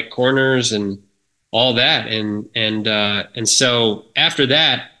the right corners and all that. And so after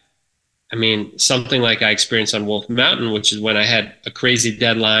that, I mean, something like I experienced on Wolf Mountain, which is when I had a crazy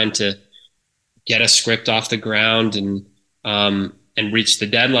deadline to get a script off the ground and reach the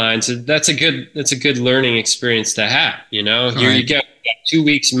deadline. So that's a good learning experience to have. Here you go, 2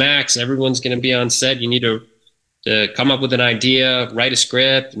 weeks max. Everyone's going to be on set. You need to come up with an idea, write a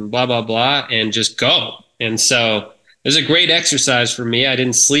script, and blah blah blah, and just go. And so was a great exercise for me. I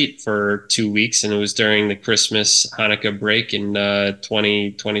didn't sleep for 2 weeks, and it was during the Christmas Hanukkah break in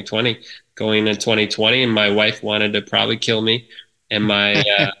 2020, going into 2020, and my wife wanted to probably kill me, and my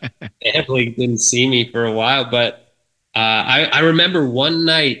family didn't see me for a while. But I remember one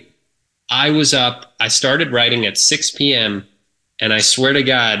night I was up. I started writing at 6 p.m., and I swear to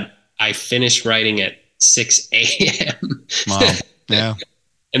God, I finished writing at 6 a.m. Wow. Yeah.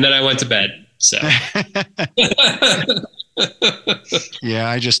 And then I went to bed. So Yeah,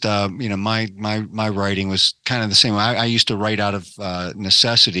 I just my writing was kind of the same. I used to write out of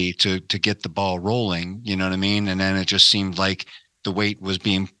necessity to get the ball rolling, you know what I mean? And then it just seemed like the weight was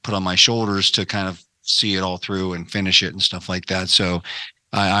being put on my shoulders to kind of see it all through and finish it and stuff like that. So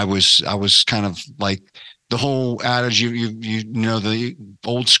I was kind of like the whole adage, you know, the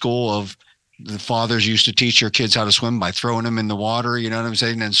old school of the fathers used to teach their kids how to swim by throwing them in the water, you know what I'm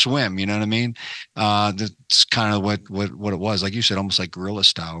saying, and swim, you know what I mean? That's kind of what it was, like you said, almost like guerrilla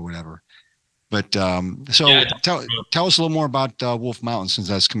style or whatever. But so yeah. tell us a little more about Wolf Mountain, since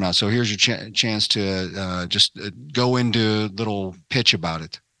that's coming out. So here's your chance to just go into a little pitch about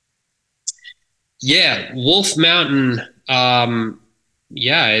it. Yeah, Wolf Mountain.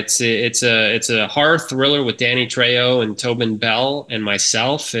 Yeah, it's a horror thriller with Danny Trejo and Tobin Bell and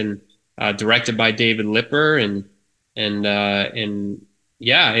myself, and directed by David Lipper, and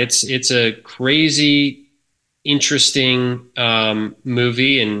yeah, it's a crazy, interesting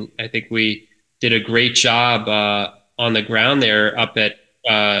movie, and I think we did a great job on the ground there up at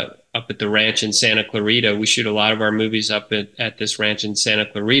the ranch in Santa Clarita. We shoot a lot of our movies up at this ranch in Santa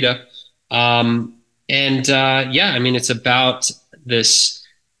Clarita, yeah, I mean, it's about this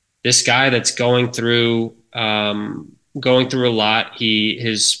guy that's going through a lot.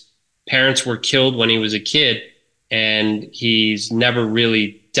 His parents were killed when he was a kid, and he's never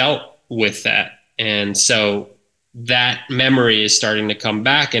really dealt with that. And so that memory is starting to come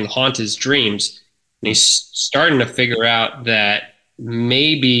back and haunt his dreams. And he's starting to figure out that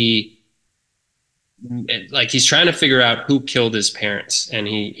maybe, like, he's trying to figure out who killed his parents, and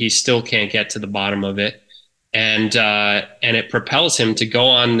he still can't get to the bottom of it. And it propels him to go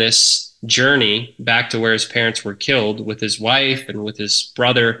on this journey back to where his parents were killed with his wife and with his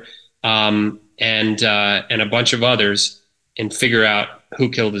brother, and a bunch of others, and figure out who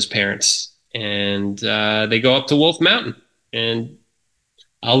killed his parents. And they go up to Wolf Mountain, and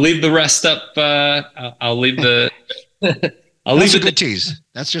I'll leave the rest up. I'll leave the. That's a good tease.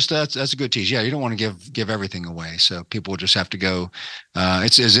 That's a good tease. Yeah, you don't want to give everything away, so people will just have to go.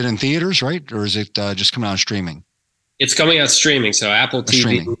 Is it in theaters, right, or is it just coming out streaming? It's coming out streaming, so Apple TV,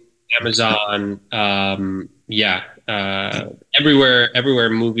 streaming. Amazon, yeah, everywhere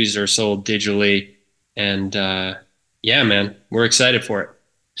movies are sold digitally, and yeah, man, we're excited for it.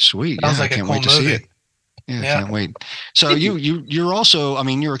 Sweet. Sounds yeah, like I can't a cool wait to see movie. it. Yeah, can't wait. So you're also, I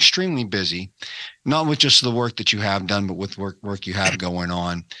mean, you're extremely busy, not with just the work that you have done, but with work you have going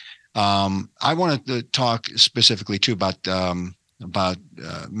on. I wanted to talk specifically too about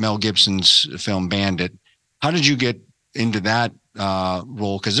Mel Gibson's film Bandit. How did you get into that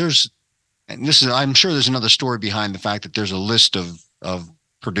role? Because I'm sure there's another story behind the fact that there's a list of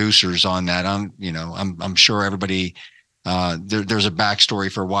producers on that. I'm sure everybody. There's a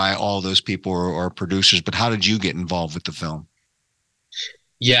backstory for why all those people are producers, but how did you get involved with the film?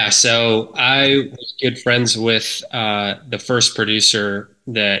 Yeah, so I was good friends with the first producer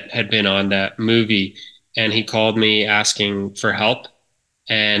that had been on that movie, and he called me asking for help.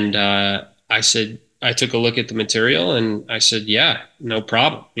 And I took a look at the material, and I said, yeah, no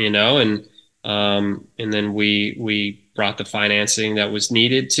problem, and then we brought the financing that was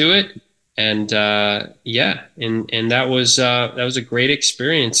needed to it. And yeah, and that was a great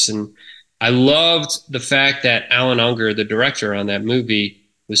experience. And I loved the fact that Alan Unger, the director on that movie,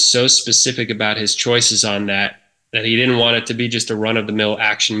 was so specific about his choices on that he didn't want it to be just a run-of-the-mill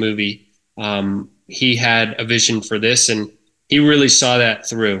action movie. He had a vision for this, and he really saw that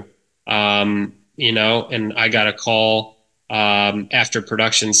through. And I got a call after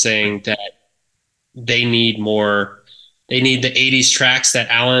production saying that they need the 80s tracks that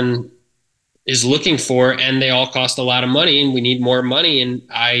Alan is looking for, and they all cost a lot of money, and we need more money. And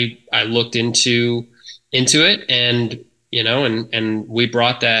I looked into it, and and we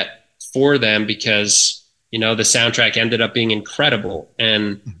brought that for them because the soundtrack ended up being incredible,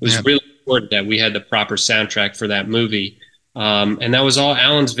 and it was really important that we had the proper soundtrack for that movie. And that was all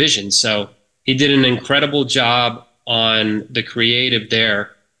Alan's vision. So he did an incredible job on the creative there,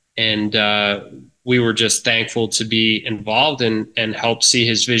 and we were just thankful to be involved and help see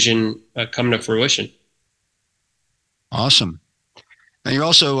his vision come to fruition. Awesome. Now you're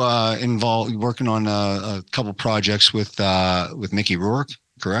also involved working on a couple projects with Mickey Rourke,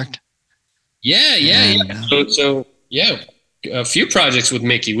 correct? Yeah, yeah, And yeah. So yeah, a few projects with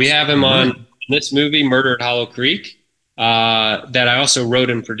Mickey. We have him on right. this movie, Murder at Hollow Creek, that I also wrote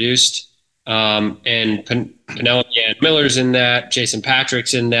and produced. And Penelope Ann Miller's in that. Jason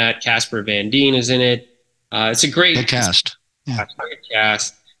Patrick's in that. Casper Van Dien is in it. It's a Good great cast. Yeah.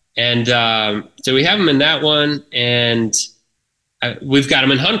 cast. And so we have him in that one, and we've got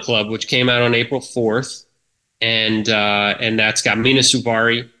him in Hunt Club, which came out on April 4th, and that's got Mina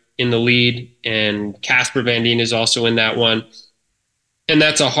Suvari in the lead, and Casper Van Dien is also in that one, and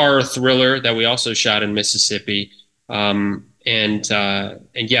that's a horror thriller that we also shot in Mississippi. And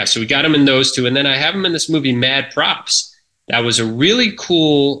yeah, so we got him in those two, and then I have him in this movie Mad Props. That was a really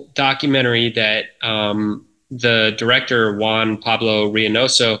cool documentary that the director Juan Pablo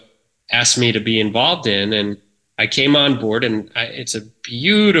Reynoso asked me to be involved in, and I came on board, and it's a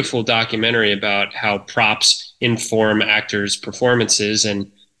beautiful documentary about how props inform actors' performances,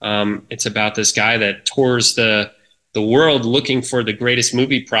 and it's about this guy that tours the world looking for the greatest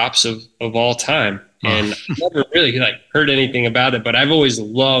movie props of all time. And I never really heard anything about it, but I've always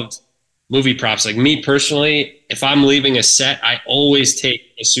loved movie props. Like me personally, if I'm leaving a set, I always take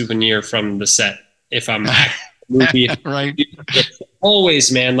a souvenir from the set. If I'm acting a movie, Right.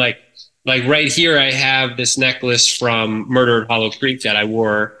 always, man. Like right here, I have this necklace from Murder at Hollow Creek that I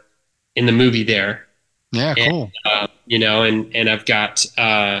wore in the movie there. Yeah, cool. And, and I've got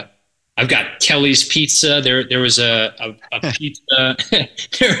Kelly's Pizza. There was a pizza.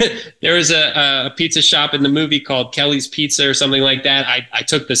 there was a pizza shop in the movie called Kelly's Pizza or something like that. I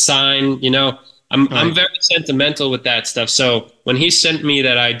took the sign. I'm very sentimental with that stuff. So when he sent me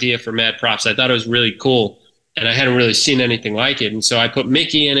that idea for Mad Props, I thought it was really cool, and I hadn't really seen anything like it. And so I put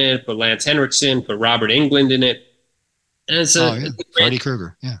Mickey in it, put Lance Henriksen, put Robert Englund in it, and it's Freddy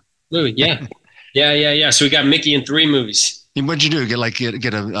Krueger. Yeah. movie. Yeah, yeah. So we got Mickey in 3 movies. What'd you do?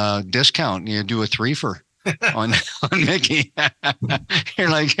 Get a discount? You do a 3 for on Mickey. You're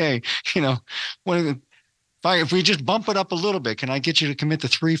like, hey, if we just bump it up a little bit, can I get you to commit to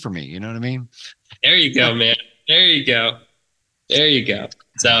 3 for me? You know what I mean? There you go, man. There you go.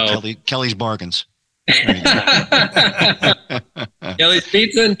 So Kelly's bargains. Kelly's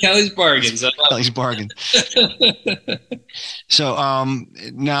Pizza and Kelly's Bargains. Kelly's bargain. So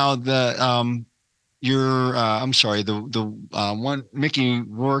now I'm sorry, the one Mickey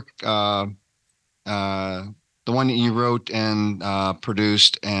Rourke, the one that you wrote and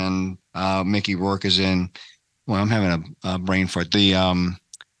produced, and Mickey Rourke is in. Well, I'm having a brain fart. The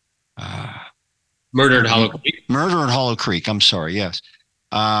Murder at Hollow Creek. Murder at Hollow Creek. I'm sorry. Yes.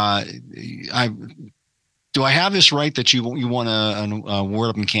 Do I have this right that you won an award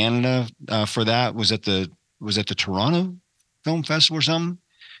up in Canada for that? Was it the Toronto Film Festival or something?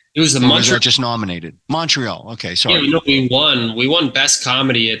 It was the Montreal. Montreal. Just nominated. Montreal. Okay, sorry. Yeah, we won. We won Best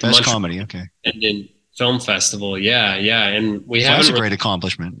Comedy at the Best Montreal Comedy. Okay. Independent Film Festival. Yeah, and we Well, haven't. that's a great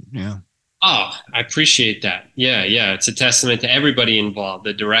accomplishment. Yeah. Oh, I appreciate that. Yeah. It's a testament to everybody involved.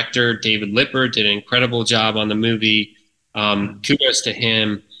 The director, David Lipper, did an incredible job on the movie. Kudos to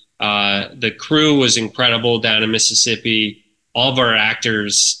him. The crew was incredible down in Mississippi. All of our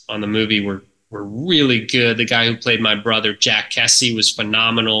actors on the movie were really good. The guy who played my brother, Jack Kessie, was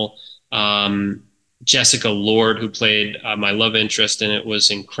phenomenal. Jessica Lord, who played my love interest in it,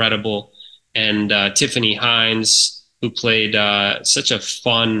 was incredible. And Tiffany Hines, who played such a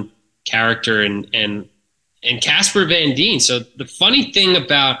fun character, and Casper Van Dien. So the funny thing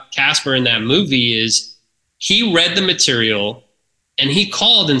about Casper in that movie is he read the material and he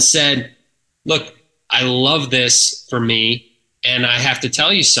called and said, look, I love this for me, and I have to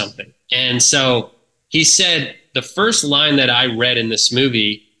tell you something. And so he said, the first line that I read in this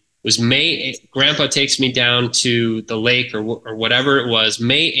movie was May 8th, Grandpa takes me down to the lake or whatever it was,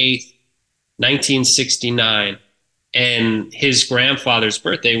 May 8th, 1969. And his grandfather's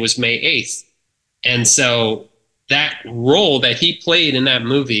birthday was May 8th. And so that role that he played in that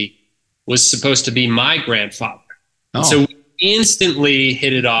movie was supposed to be my grandfather. Oh. So we instantly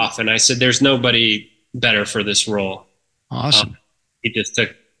hit it off. And I said, there's nobody better for this role. Awesome. He just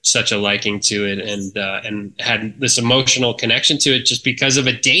took such a liking to it and had this emotional connection to it just because of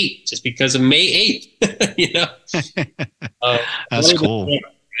a date, just because of May 8th, That's cool.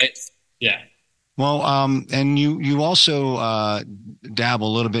 Right? Yeah. Well, and you also dabble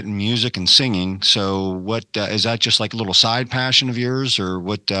a little bit in music and singing. So what is that, just like a little side passion of yours, or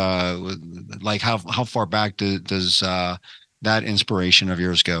what, like how far back does that inspiration of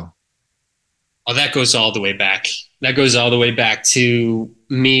yours go? Oh, that goes all the way back. That goes all the way back to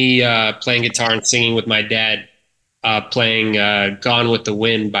me playing guitar and singing with my dad playing "Gone with the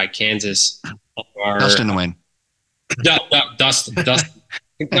Wind" by Kansas. Dust in the Wind. Dust. Gone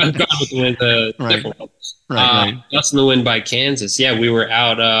with the Wind. Right. Different one. Right. Dust in the Wind by Kansas. Yeah, we were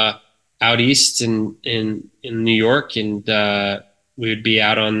out east in New York, and we would be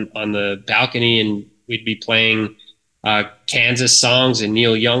out on the balcony, and we'd be playing Kansas songs and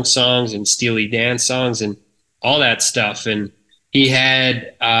Neil Young songs and Steely Dan songs and all that stuff. And he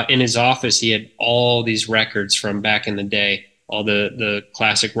had in his office, he had all these records from back in the day, all the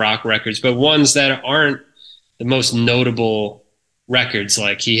classic rock records, but ones that aren't the most notable records.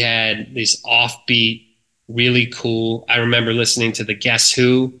 Like he had these offbeat, really cool. I remember listening to the Guess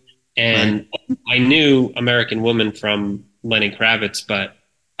Who, and I knew American Woman from Lenny Kravitz, but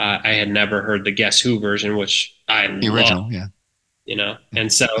I had never heard the Guess Who version, which I The original, loved, yeah. you know.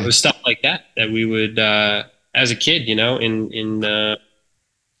 And so it was stuff like that we would, as a kid, you know, in the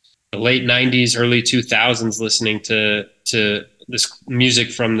late '90s, early 2000s, listening to this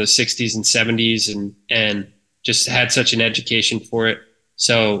music from the '60s and '70s, and just had such an education for it.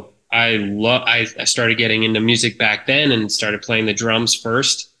 So I started getting into music back then and started playing the drums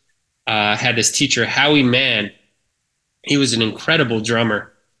first. Had this teacher, Howie Mann. He was an incredible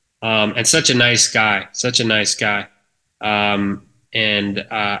drummer, and such a nice guy. And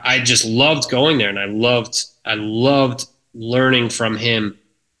I just loved going there, and I loved learning from him.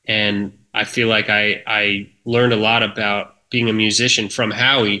 And I feel like I learned a lot about being a musician from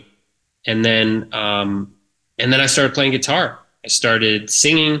Howie. And then I started playing guitar. I started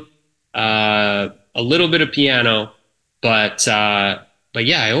singing, a little bit of piano, but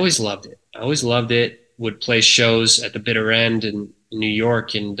yeah, I always loved it. Would play shows at the Bitter End in New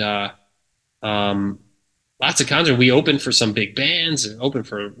York, and lots of concerts. We opened for some big bands, and opened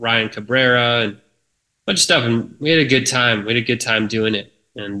for Ryan Cabrera and a bunch of stuff, and we had a good time. We had a good time doing it.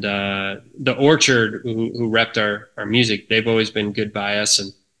 And the Orchard, who repped our music, they've always been good by us,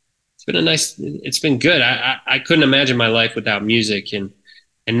 and it's been good. I couldn't imagine my life without music, and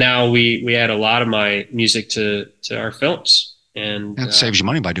now we add a lot of my music to our films. And That saves you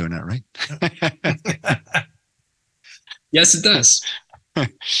money by doing that, right? Yes, it does.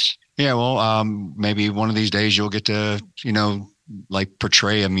 Yeah, well, maybe one of these days you'll get to, like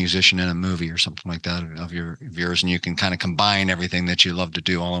portray a musician in a movie or something like that of yours, and you can kind of combine everything that you love to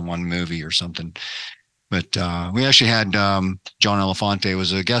do all in one movie or something. But we actually had John Elefante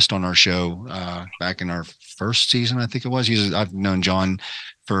was a guest on our show back in our first season, I think it was. I've known John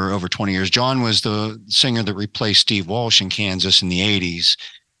for over 20 years. John was the singer that replaced Steve Walsh in Kansas in the 80s.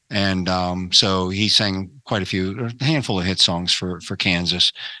 And so he sang quite a handful of hit songs for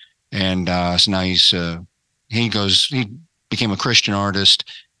Kansas. And so now he became a Christian artist.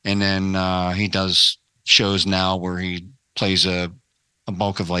 And then he does shows now where he plays a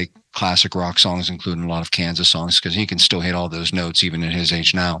bulk of like classic rock songs, including a lot of Kansas songs, because he can still hit all those notes even at his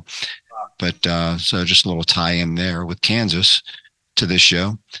age now. But so just a little tie-in there with Kansas to this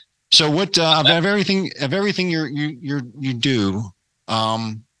show. So what of everything you do,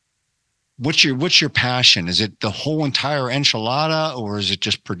 what's your passion? Is it the whole entire enchilada, or is it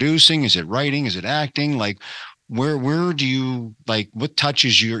just producing? Is it writing? Is it acting? Like where do you what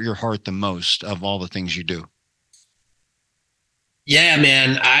touches your heart the most of all the things you do? Yeah,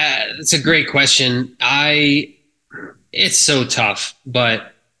 man, it's a great question. It's so tough,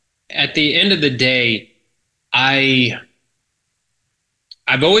 but at the end of the day, I've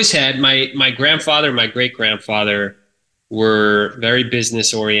always had my grandfather, my great grandfather were very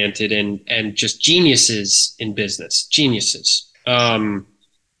business oriented and just geniuses in business, geniuses.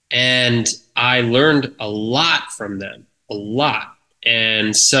 And I learned a lot from them, a lot.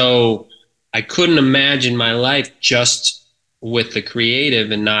 And so I couldn't imagine my life just with the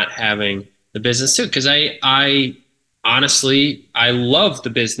creative and not having the business too. Cause I honestly, I love the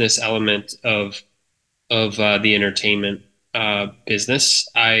business element of the entertainment business.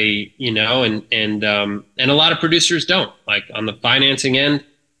 And a lot of producers don't, like on the financing end.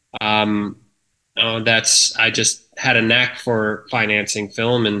 I just had a knack for financing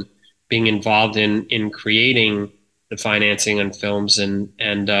film and being involved in creating the financing on films and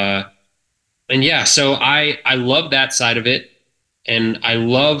yeah, so I love that side of it, and I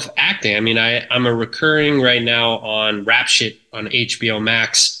love acting. I mean, I'm a recurring right now on Rap Shit on HBO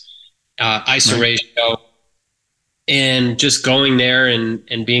Max, Issa Rae show. And just going there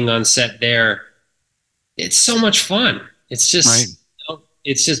and being on set there, it's so much fun. It's just,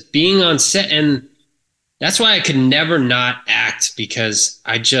 it's just being on set. And that's why I could never not act, because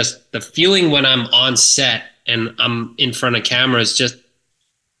the feeling when I'm on set and I'm in front of camera is just,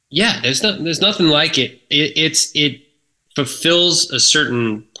 yeah, there's nothing like it. It fulfills a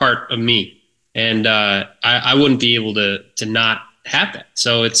certain part of me. and I wouldn't be able to not have that.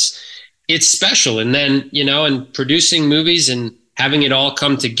 So it's special. And then, and producing movies and having it all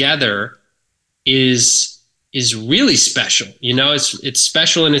come together is really special. It's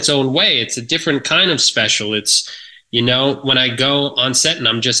special in its own way. It's a different kind of special. It's, when I go on set and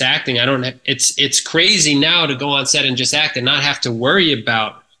I'm just acting, it's crazy now to go on set and just act and not have to worry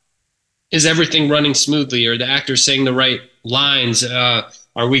about, is everything running smoothly? Or the actor saying the right lines?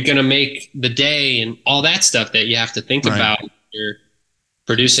 Are we going to make the day, and all that stuff that you have to think about when you're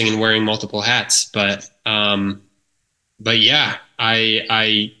producing and wearing multiple hats. But yeah,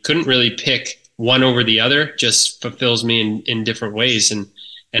 I couldn't really pick one over the other. Just fulfills me in different ways.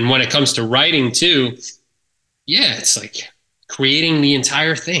 And when it comes to writing too, yeah, it's like creating the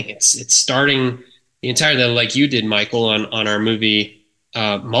entire thing. It's starting the entire, like you did, Michael, on our movie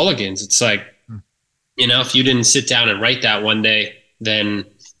Mulligans. It's like, if you didn't sit down and write that one day, then,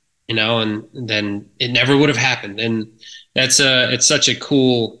 and then it never would have happened. And it's such a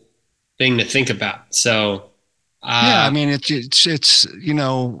cool thing to think about. So, yeah, I mean, it's,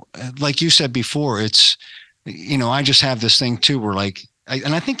 like you said before, it's, I just have this thing too, where like,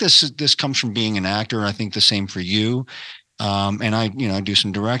 and I think this comes from being an actor. I think the same for you. And I do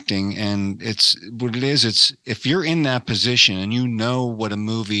some directing, and it's what it is. It's, if you're in that position and you know what a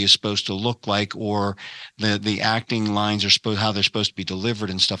movie is supposed to look like, or the acting lines are how they're supposed to be delivered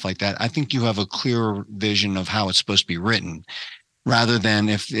and stuff like that, I think you have a clearer vision of how it's supposed to be written, rather than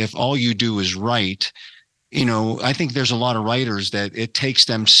if all you do is write. I think there's a lot of writers that it takes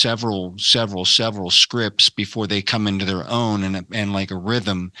them several scripts before they come into their own and like a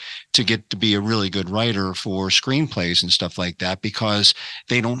rhythm to get to be a really good writer for screenplays and stuff like that, because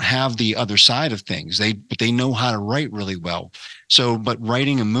they don't have the other side of things. But they know how to write really well. So, but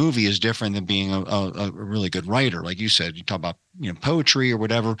writing a movie is different than being a really good writer. Like you said, you talk about, poetry or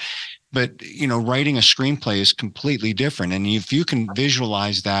whatever. But, writing a screenplay is completely different. And if you can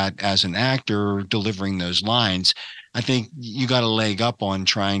visualize that as an actor delivering those lines, I think you got a leg up on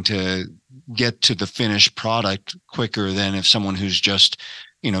trying to get to the finished product quicker than if someone who's just,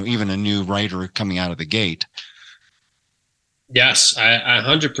 even a new writer coming out of the gate. Yes, I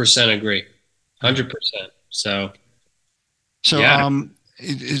 100% agree. 100%. So yeah. I'm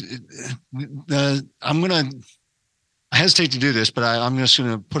going to, I hesitate to do this, but I'm just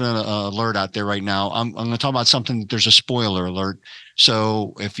going to put an alert out there right now. I'm going to talk about something. There's a spoiler alert.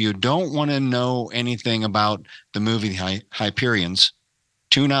 So if you don't want to know anything about the movie Hyperions,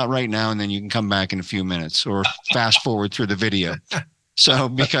 tune out right now, and then you can come back in a few minutes, or fast forward through the video. So,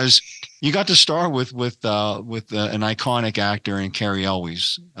 because you got to star with an iconic actor in Cary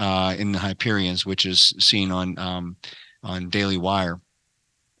Elwes in the Hyperions, which is seen on Daily Wire,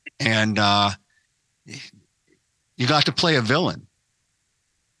 and you got to play a villain.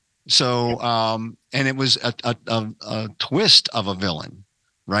 So, and it was a twist of a villain,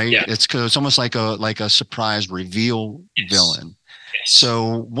 right? Yeah. It's almost like a surprise reveal villain. Yes.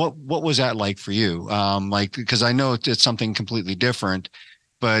 So what was that like for you? Because I know it's something completely different,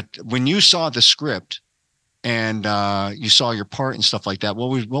 but when you saw the script and you saw your part and stuff like that,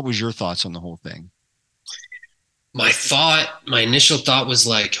 what was your thoughts on the whole thing? My initial thought was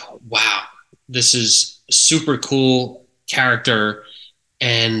like, wow, this is super cool character,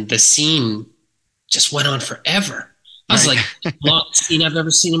 and the scene just went on forever. I was like, longest scene I've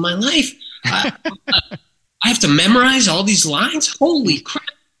ever seen in my life. I have to memorize all these lines. Holy crap!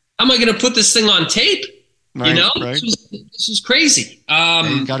 How am I going to put this thing on tape? Right, This was crazy.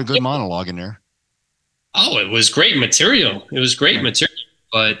 You got a good monologue in there. Oh, it was great material. But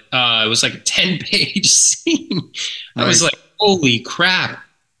it was like a 10-page scene. I was like, holy crap.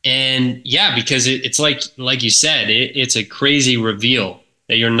 And yeah, because it's like you said, it's a crazy reveal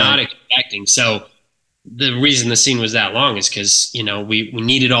that you're not expecting. So the reason the scene was that long is because, we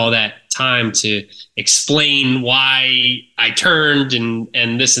needed all that time to explain why I turned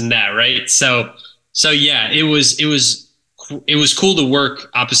and this and that. Right. So yeah, it was cool to work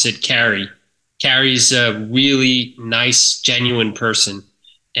opposite Cary. Cary's a really nice, genuine person.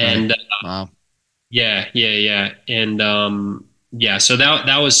 And wow. Yeah. And yeah, so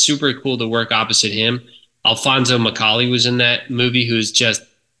that was super cool to work opposite him. Alfonso Macaulay was in that movie, who's just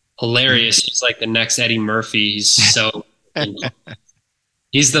hilarious. He's like the next Eddie Murphy. He's so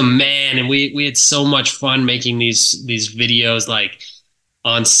he's the man, and we had so much fun making these videos, like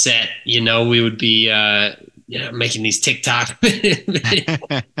on set. We would be making these TikTok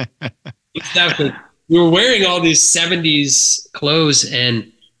videos. Exactly. We were wearing all these 70s clothes, and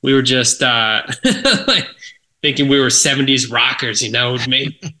we were just like thinking we were 70s rockers,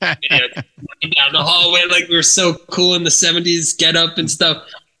 maybe down the hallway, like we were so cool in the 70s get up and stuff.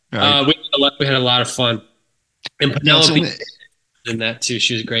 Right. We had a lot of fun, and No, Penelope in that too.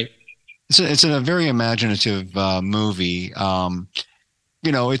 She was great. it's a very imaginative movie.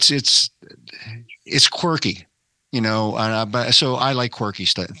 It's quirky, but so I like quirky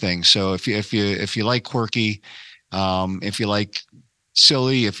things. So if you like quirky, if you like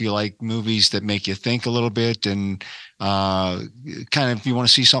silly, if you like movies that make you think a little bit, and kind of if you want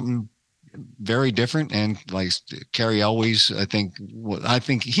to see something very different, and like Carrie Elwes, I think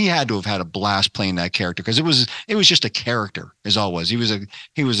he had to have had a blast playing that character, because it was just a character, as always. He was a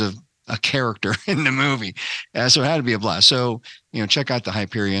character in the movie, so it had to be a blast. So check out the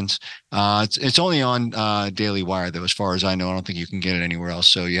Hyperions. It's only on Daily Wire though, as far as I know. I don't think you can get it anywhere else.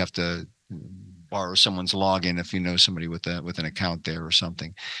 So you have to borrow someone's login if you know somebody with an account there or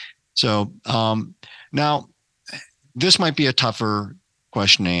something. So now this might be a tougher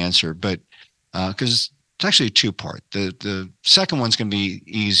question to answer, but because it's actually a two-part. The second one's going to be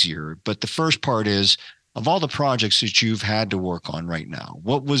easier, but the first part is, of all the projects that you've had to work on right now,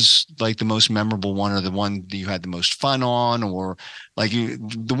 what was like the most memorable one, or the one that you had the most fun on, or like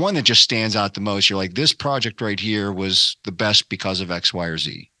the one that just stands out the most? You're like, this project right here was the best because of X, Y, or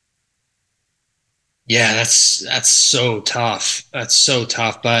Z. Yeah, that's so tough. That's so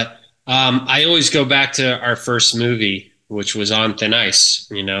tough. But I always go back to our first movie, which was On Thin Ice,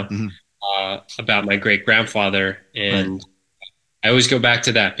 Mm-hmm. About my great grandfather. And Right. I always go back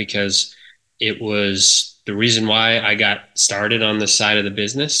to that because it was the reason why I got started on this side of the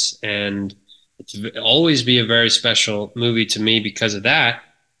business. And it'll always be a very special movie to me because of that,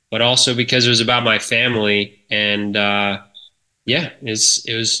 but also because it was about my family. And it's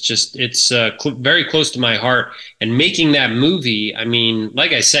very close to my heart. And making that movie, I mean,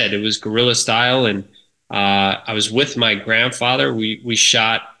 like I said, it was guerrilla style, and I was with my grandfather. We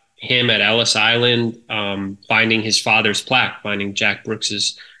shot him at Ellis Island, finding his father's plaque, finding Jack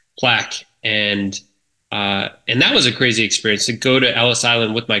Brooks's plaque, and that was a crazy experience to go to Ellis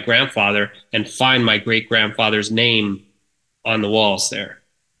Island with my grandfather and find my great grandfather's name on the walls there.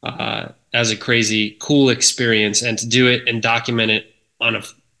 That was a crazy, cool experience, and to do it and document it on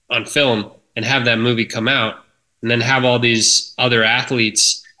film and have that movie come out, and then have all these other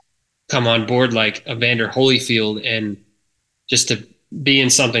athletes come on board like Evander Holyfield, and just to be in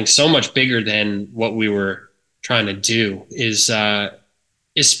something so much bigger than what we were trying to do is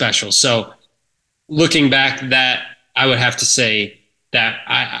special. So looking back, that I would have to say that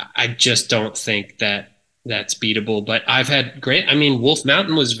I just don't think that's beatable. But I've had great. I mean, Wolf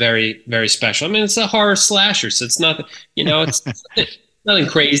Mountain was very, very special. I mean, it's a horror slasher, so it's not, it's nothing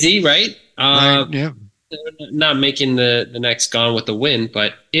crazy, right? Right. Yeah. Not making the next Gone with the Wind,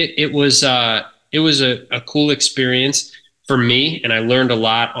 but it was a cool experience for me, and I learned a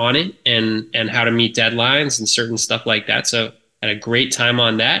lot on it, and how to meet deadlines and certain stuff like that. So I had a great time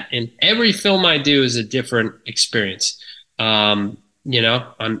on that. And every film I do is a different experience. On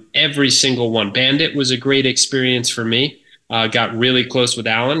every single one. Bandit was a great experience for me. Got really close with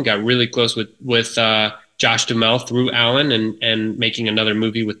Alan, got really close with Josh Duhamel through Alan, and making another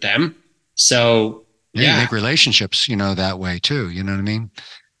movie with them. So You make relationships, that way too. You know what I mean?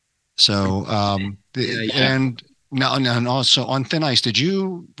 So, and now, and also on Thin Ice, were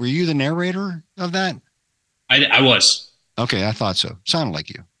you the narrator of that? I was. Okay, I thought so. Sounded like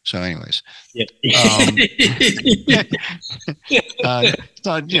you. So, anyways, Yeah.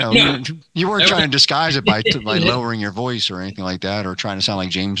 so, you weren't trying to disguise it by lowering your voice or anything like that, or trying to sound like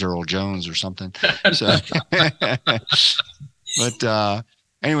James Earl Jones or something. So, but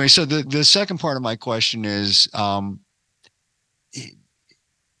anyway, so the second part of my question is,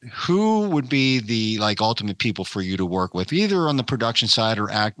 who would be the ultimate people for you to work with, either on the production side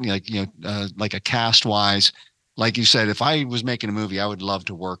or acting, like a cast wise? Like you said, if I was making a movie, I would love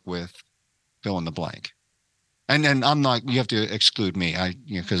to work with fill in the blank. And then you have to exclude me.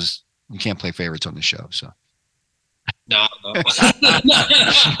 Because you can't play favorites on the show. So. No.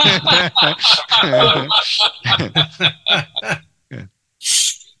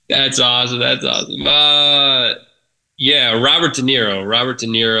 That's awesome. That's awesome. Yeah, Robert De Niro. Robert De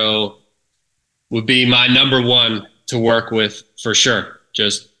Niro would be my number one to work with for sure.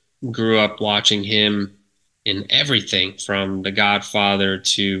 Just grew up watching him in everything from The Godfather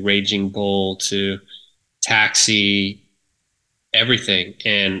to Raging Bull to Taxi, everything.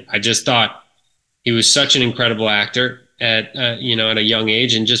 And I just thought he was such an incredible actor at a young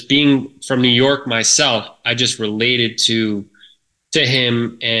age. And just being from New York myself, I just related to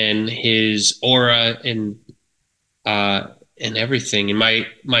him and his aura and everything. And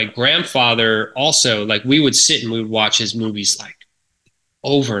my grandfather also, like, we would sit and we would watch his movies like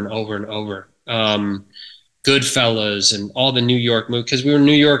over and over and over. Goodfellas and all the New York movies, because we were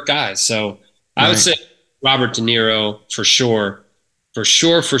New York guys. So I would say Robert De Niro for sure. For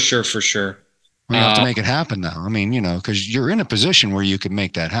sure, for sure, for sure. We have to make it happen now. I mean, because you're in a position where you could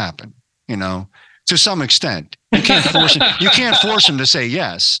make that happen, to some extent. You can't force him. You can't force him to say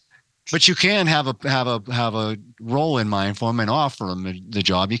yes, but you can have a role in mind for him and offer him the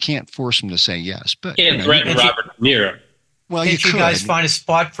job. You can't force him to say yes, but you can't threaten Robert De Niro. Well, Did you guys find a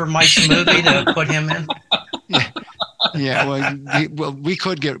spot for Mike's movie to put him in? Yeah. Well, we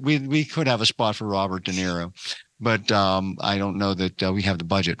could have a spot for Robert De Niro. But I don't know that we have the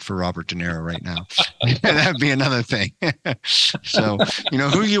budget for Robert De Niro right now. That'd be another thing. So,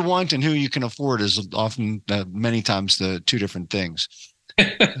 who you want and who you can afford is often many times the two different things.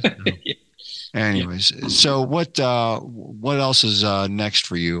 Anyways, so what else is next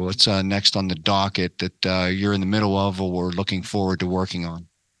for you? What's next on the docket that you're in the middle of or we're looking forward to working on?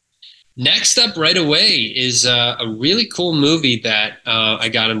 Next up right away is a really cool movie that I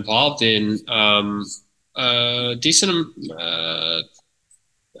got involved in. Decent,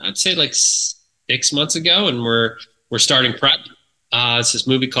 I'd say like 6 months ago, and we're starting prep. It's this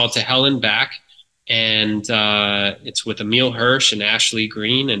movie called To Hell and Back, and it's with Emile Hirsch and Ashley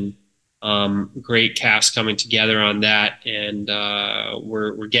Greene, and great cast coming together on that. And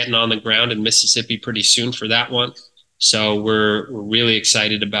we're getting on the ground in Mississippi pretty soon for that one, so we're really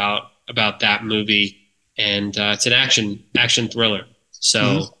excited about that movie. And it's an action thriller. So.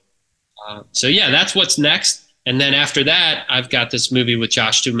 Mm-hmm. So yeah, that's what's next. And then after that, I've got this movie with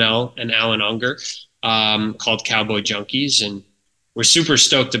Josh Duhamel and Alan Unger called Cowboy Junkies, and we're super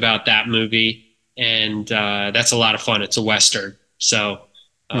stoked about that movie. And that's a lot of fun. It's a Western. So,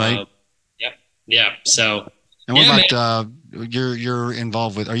 right. Yeah. So, and what about you're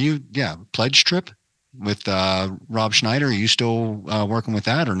involved with? Are you Pledge Trip with Rob Schneider? Are you still working with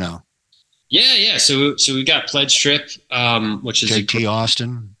that or no? Yeah. So we got Pledge Trip, which is JT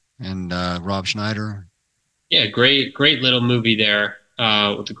Austin and Rob Schneider. Yeah, great little movie there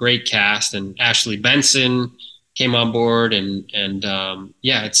with a great cast, and Ashley Benson came on board, and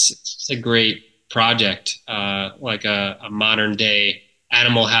it's a great project, like a modern day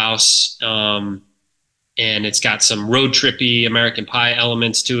Animal House, and it's got some road trippy American Pie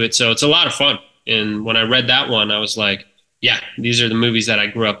elements to it, so it's a lot of fun. And when I read that one, I was like, yeah, these are the movies that I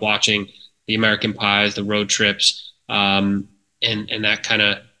grew up watching: the American Pies, the road trips, and that kind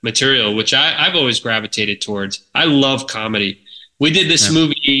of material, which I've always gravitated towards. I love comedy. We did this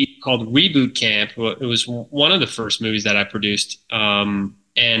movie called Reboot Camp. It was one of the first movies that I produced. And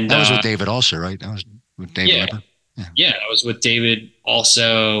that was with David also, right? That was with David Lepper. Yeah, that was with David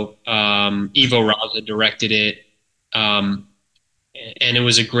also. Ivo Raza directed it. And it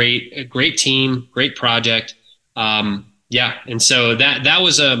was a great team, great project. And so that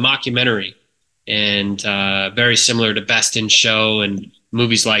was a mockumentary, and very similar to Best in Show and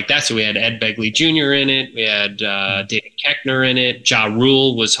movies like that. So we had Ed Begley Jr. in it. We had David Koechner in it. Ja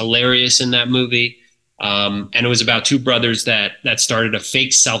Rule was hilarious in that movie. And it was about two brothers that started a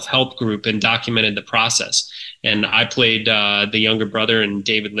fake self-help group and documented the process. And I played the younger brother, and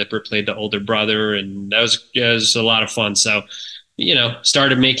David Lipper played the older brother. And that was a lot of fun. So,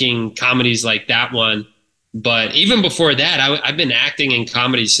 started making comedies like that one. But even before that, I've been acting in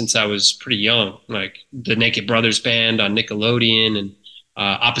comedies since I was pretty young, like the Naked Brothers Band on Nickelodeon, and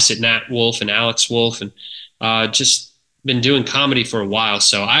opposite Nat Wolff and Alex Wolff, and just been doing comedy for a while.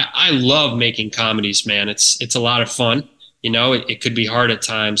 So I love making comedies, man. It's a lot of fun. It could be hard at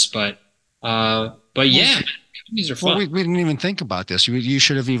times, but yeah, comedies are fun. Well, we didn't even think about this. You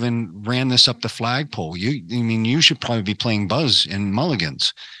should have even ran this up the flagpole. You should probably be playing Buzz in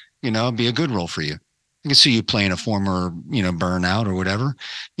Mulligans. It'd be a good role for you. I can see you playing a former, burnout or whatever,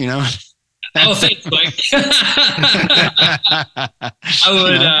 Oh, thanks, Mike.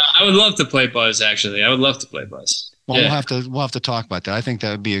 I would love to play Buzz. Actually, I would love to play Buzz. Well, we'll have to talk about that. I think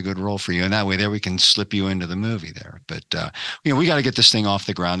that would be a good role for you, and that way, we can slip you into the movie there. But we got to get this thing off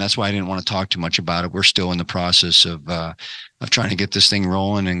the ground. That's why I didn't want to talk too much about it. We're still in the process of trying to get this thing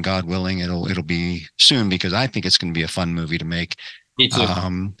rolling, and God willing, it'll be soon, because I think it's going to be a fun movie to make. Me too.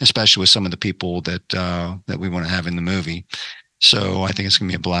 Especially with some of the people that we want to have in the movie. So I think it's going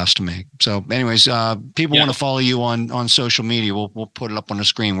to be a blast to make. So anyways, people want to follow you on social media. We'll put it up on the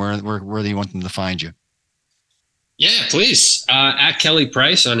screen. Where do you want them to find you? Yeah, please. At Keli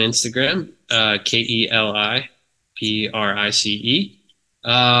Price on Instagram, KeliPrice.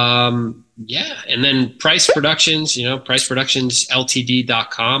 And then Price Productions,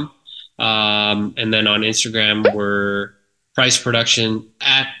 priceproductionsltd.com. And then on Instagram, we're Price Production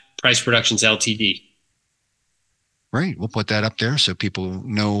at Price Productions Ltd. Great. We'll put that up there so people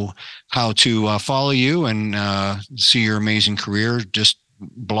know how to follow you and see your amazing career just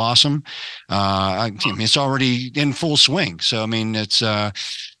blossom. I mean, it's already in full swing. So, I mean, it's,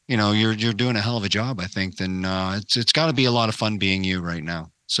 you're doing a hell of a job, I think. Then it's got to be a lot of fun being you right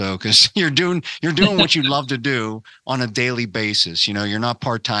now. So, because you're doing what you love to do on a daily basis. You're not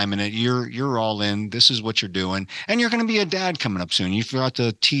part time in it. You're all in. This is what you're doing, and you're going to be a dad coming up soon. You forgot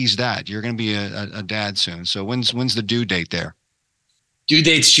to tease that. You're going to be a dad soon. So when's the due date there? Due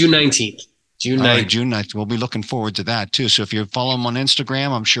date's June 19th. June 9th. All right, June 9th. We'll be looking forward to that too. So if you follow him on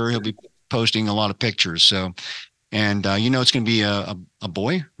Instagram, I'm sure he'll be posting a lot of pictures. So, and it's going to be a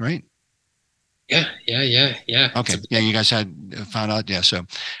boy, right? Yeah. Okay. Yeah, you guys had found out. Yeah. So,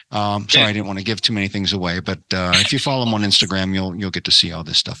 sorry, I didn't want to give too many things away, but if you follow him on Instagram, you'll get to see all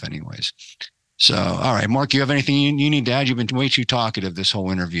this stuff, anyways. So, all right, Mark, you have anything you need to add? You've been way too talkative this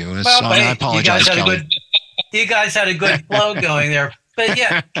whole interview. I apologize, Kelly. You guys had a good flow going there, but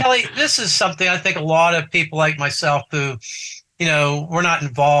yeah, Kelly, this is something I think a lot of people like myself who, we're not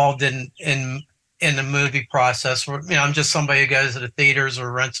involved in the movie process. I'm just somebody who goes to the theaters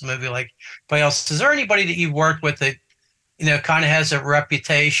or rents a movie like everybody else. Is there anybody that you've worked with that, kind of has a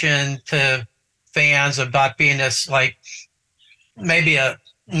reputation to fans about being this, like, maybe a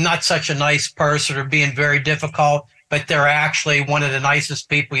not such a nice person or being very difficult, but they're actually one of the nicest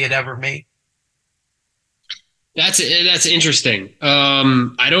people you'd ever meet? That's interesting.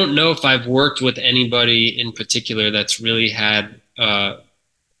 I don't know if I've worked with anybody in particular that's really had a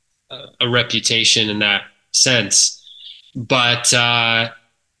reputation in that sense, but I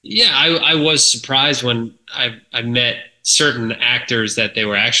was surprised when I met certain actors that they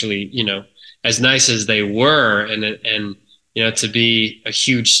were actually as nice as they were, and to be a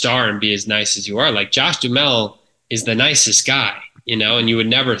huge star and be as nice as you are. Like Josh Duhamel is the nicest guy, and you would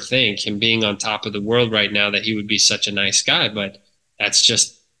never think, him being on top of the world right now, that he would be such a nice guy, but that's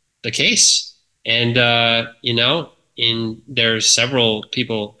just the case. And there's several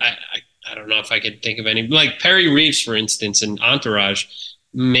people. I don't know if I could think of any, like Perry Reeves, for instance, in Entourage.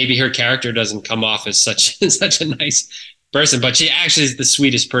 Maybe her character doesn't come off as such a nice person, but she actually is the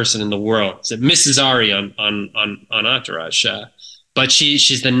sweetest person in the world. So Mrs. Ari on Entourage, but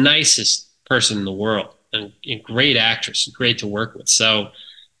she's the nicest person in the world, and a great actress, great to work with. So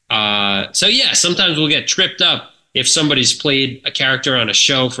yeah, sometimes we'll get tripped up if somebody's played a character on a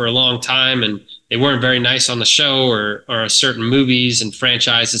show for a long time and they weren't very nice on the show or certain movies and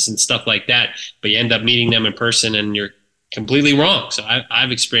franchises and stuff like that, but you end up meeting them in person and you're completely wrong. So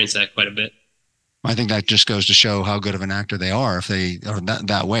I've experienced that quite a bit. I think that just goes to show how good of an actor they are. If they are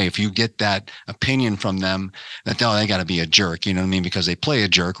that way, if you get that opinion from them that, they got to be a jerk, you know what I mean? Because they play a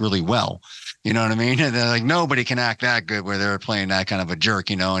jerk really well. You know what I mean? And they're like, nobody can act that good where they're playing that kind of a jerk,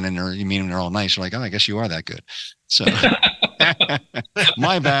 and then you meet them, they're all nice. You're like, oh, I guess you are that good. So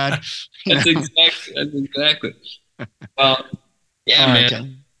my bad. That's exactly. Well, yeah, all man. Right,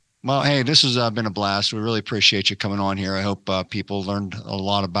 Ken. Well, hey, this has been a blast. We really appreciate you coming on here. I hope people learned a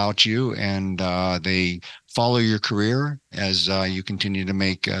lot about you and they follow your career as you continue to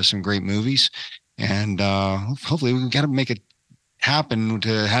make some great movies. And hopefully we got to make it happen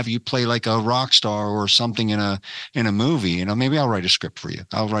to have you play like a rock star or something in a movie. Maybe I'll write a script for you.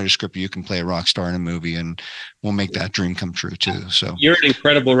 I'll write a script you can play a rock star in a movie, and we'll make that dream come true too. So you're an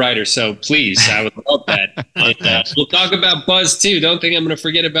incredible writer, so please, I would love that. We'll talk about Buzz too. Don't think I'm going to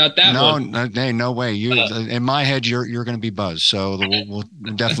forget about that one. No way. You in my head, you're going to be Buzz. So we'll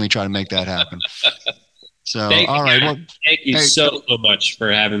definitely try to make that happen. So all right. Well, thank you so much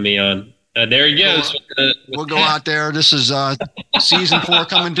for having me on. There he goes. We'll go out there. This is season 4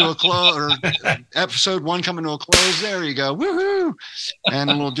 coming to a close, or episode 1 coming to a close. There you go. Woohoo! And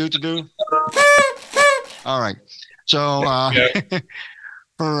a little do. All right. So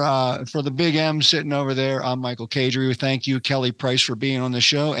for the big M sitting over there, I'm Michael Kadri. Thank you, Kelly Price, for being on the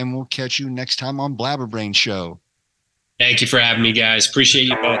show, and we'll catch you next time on Blabberbrain Show. Thank you for having me, guys. Appreciate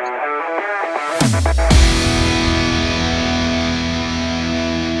you both.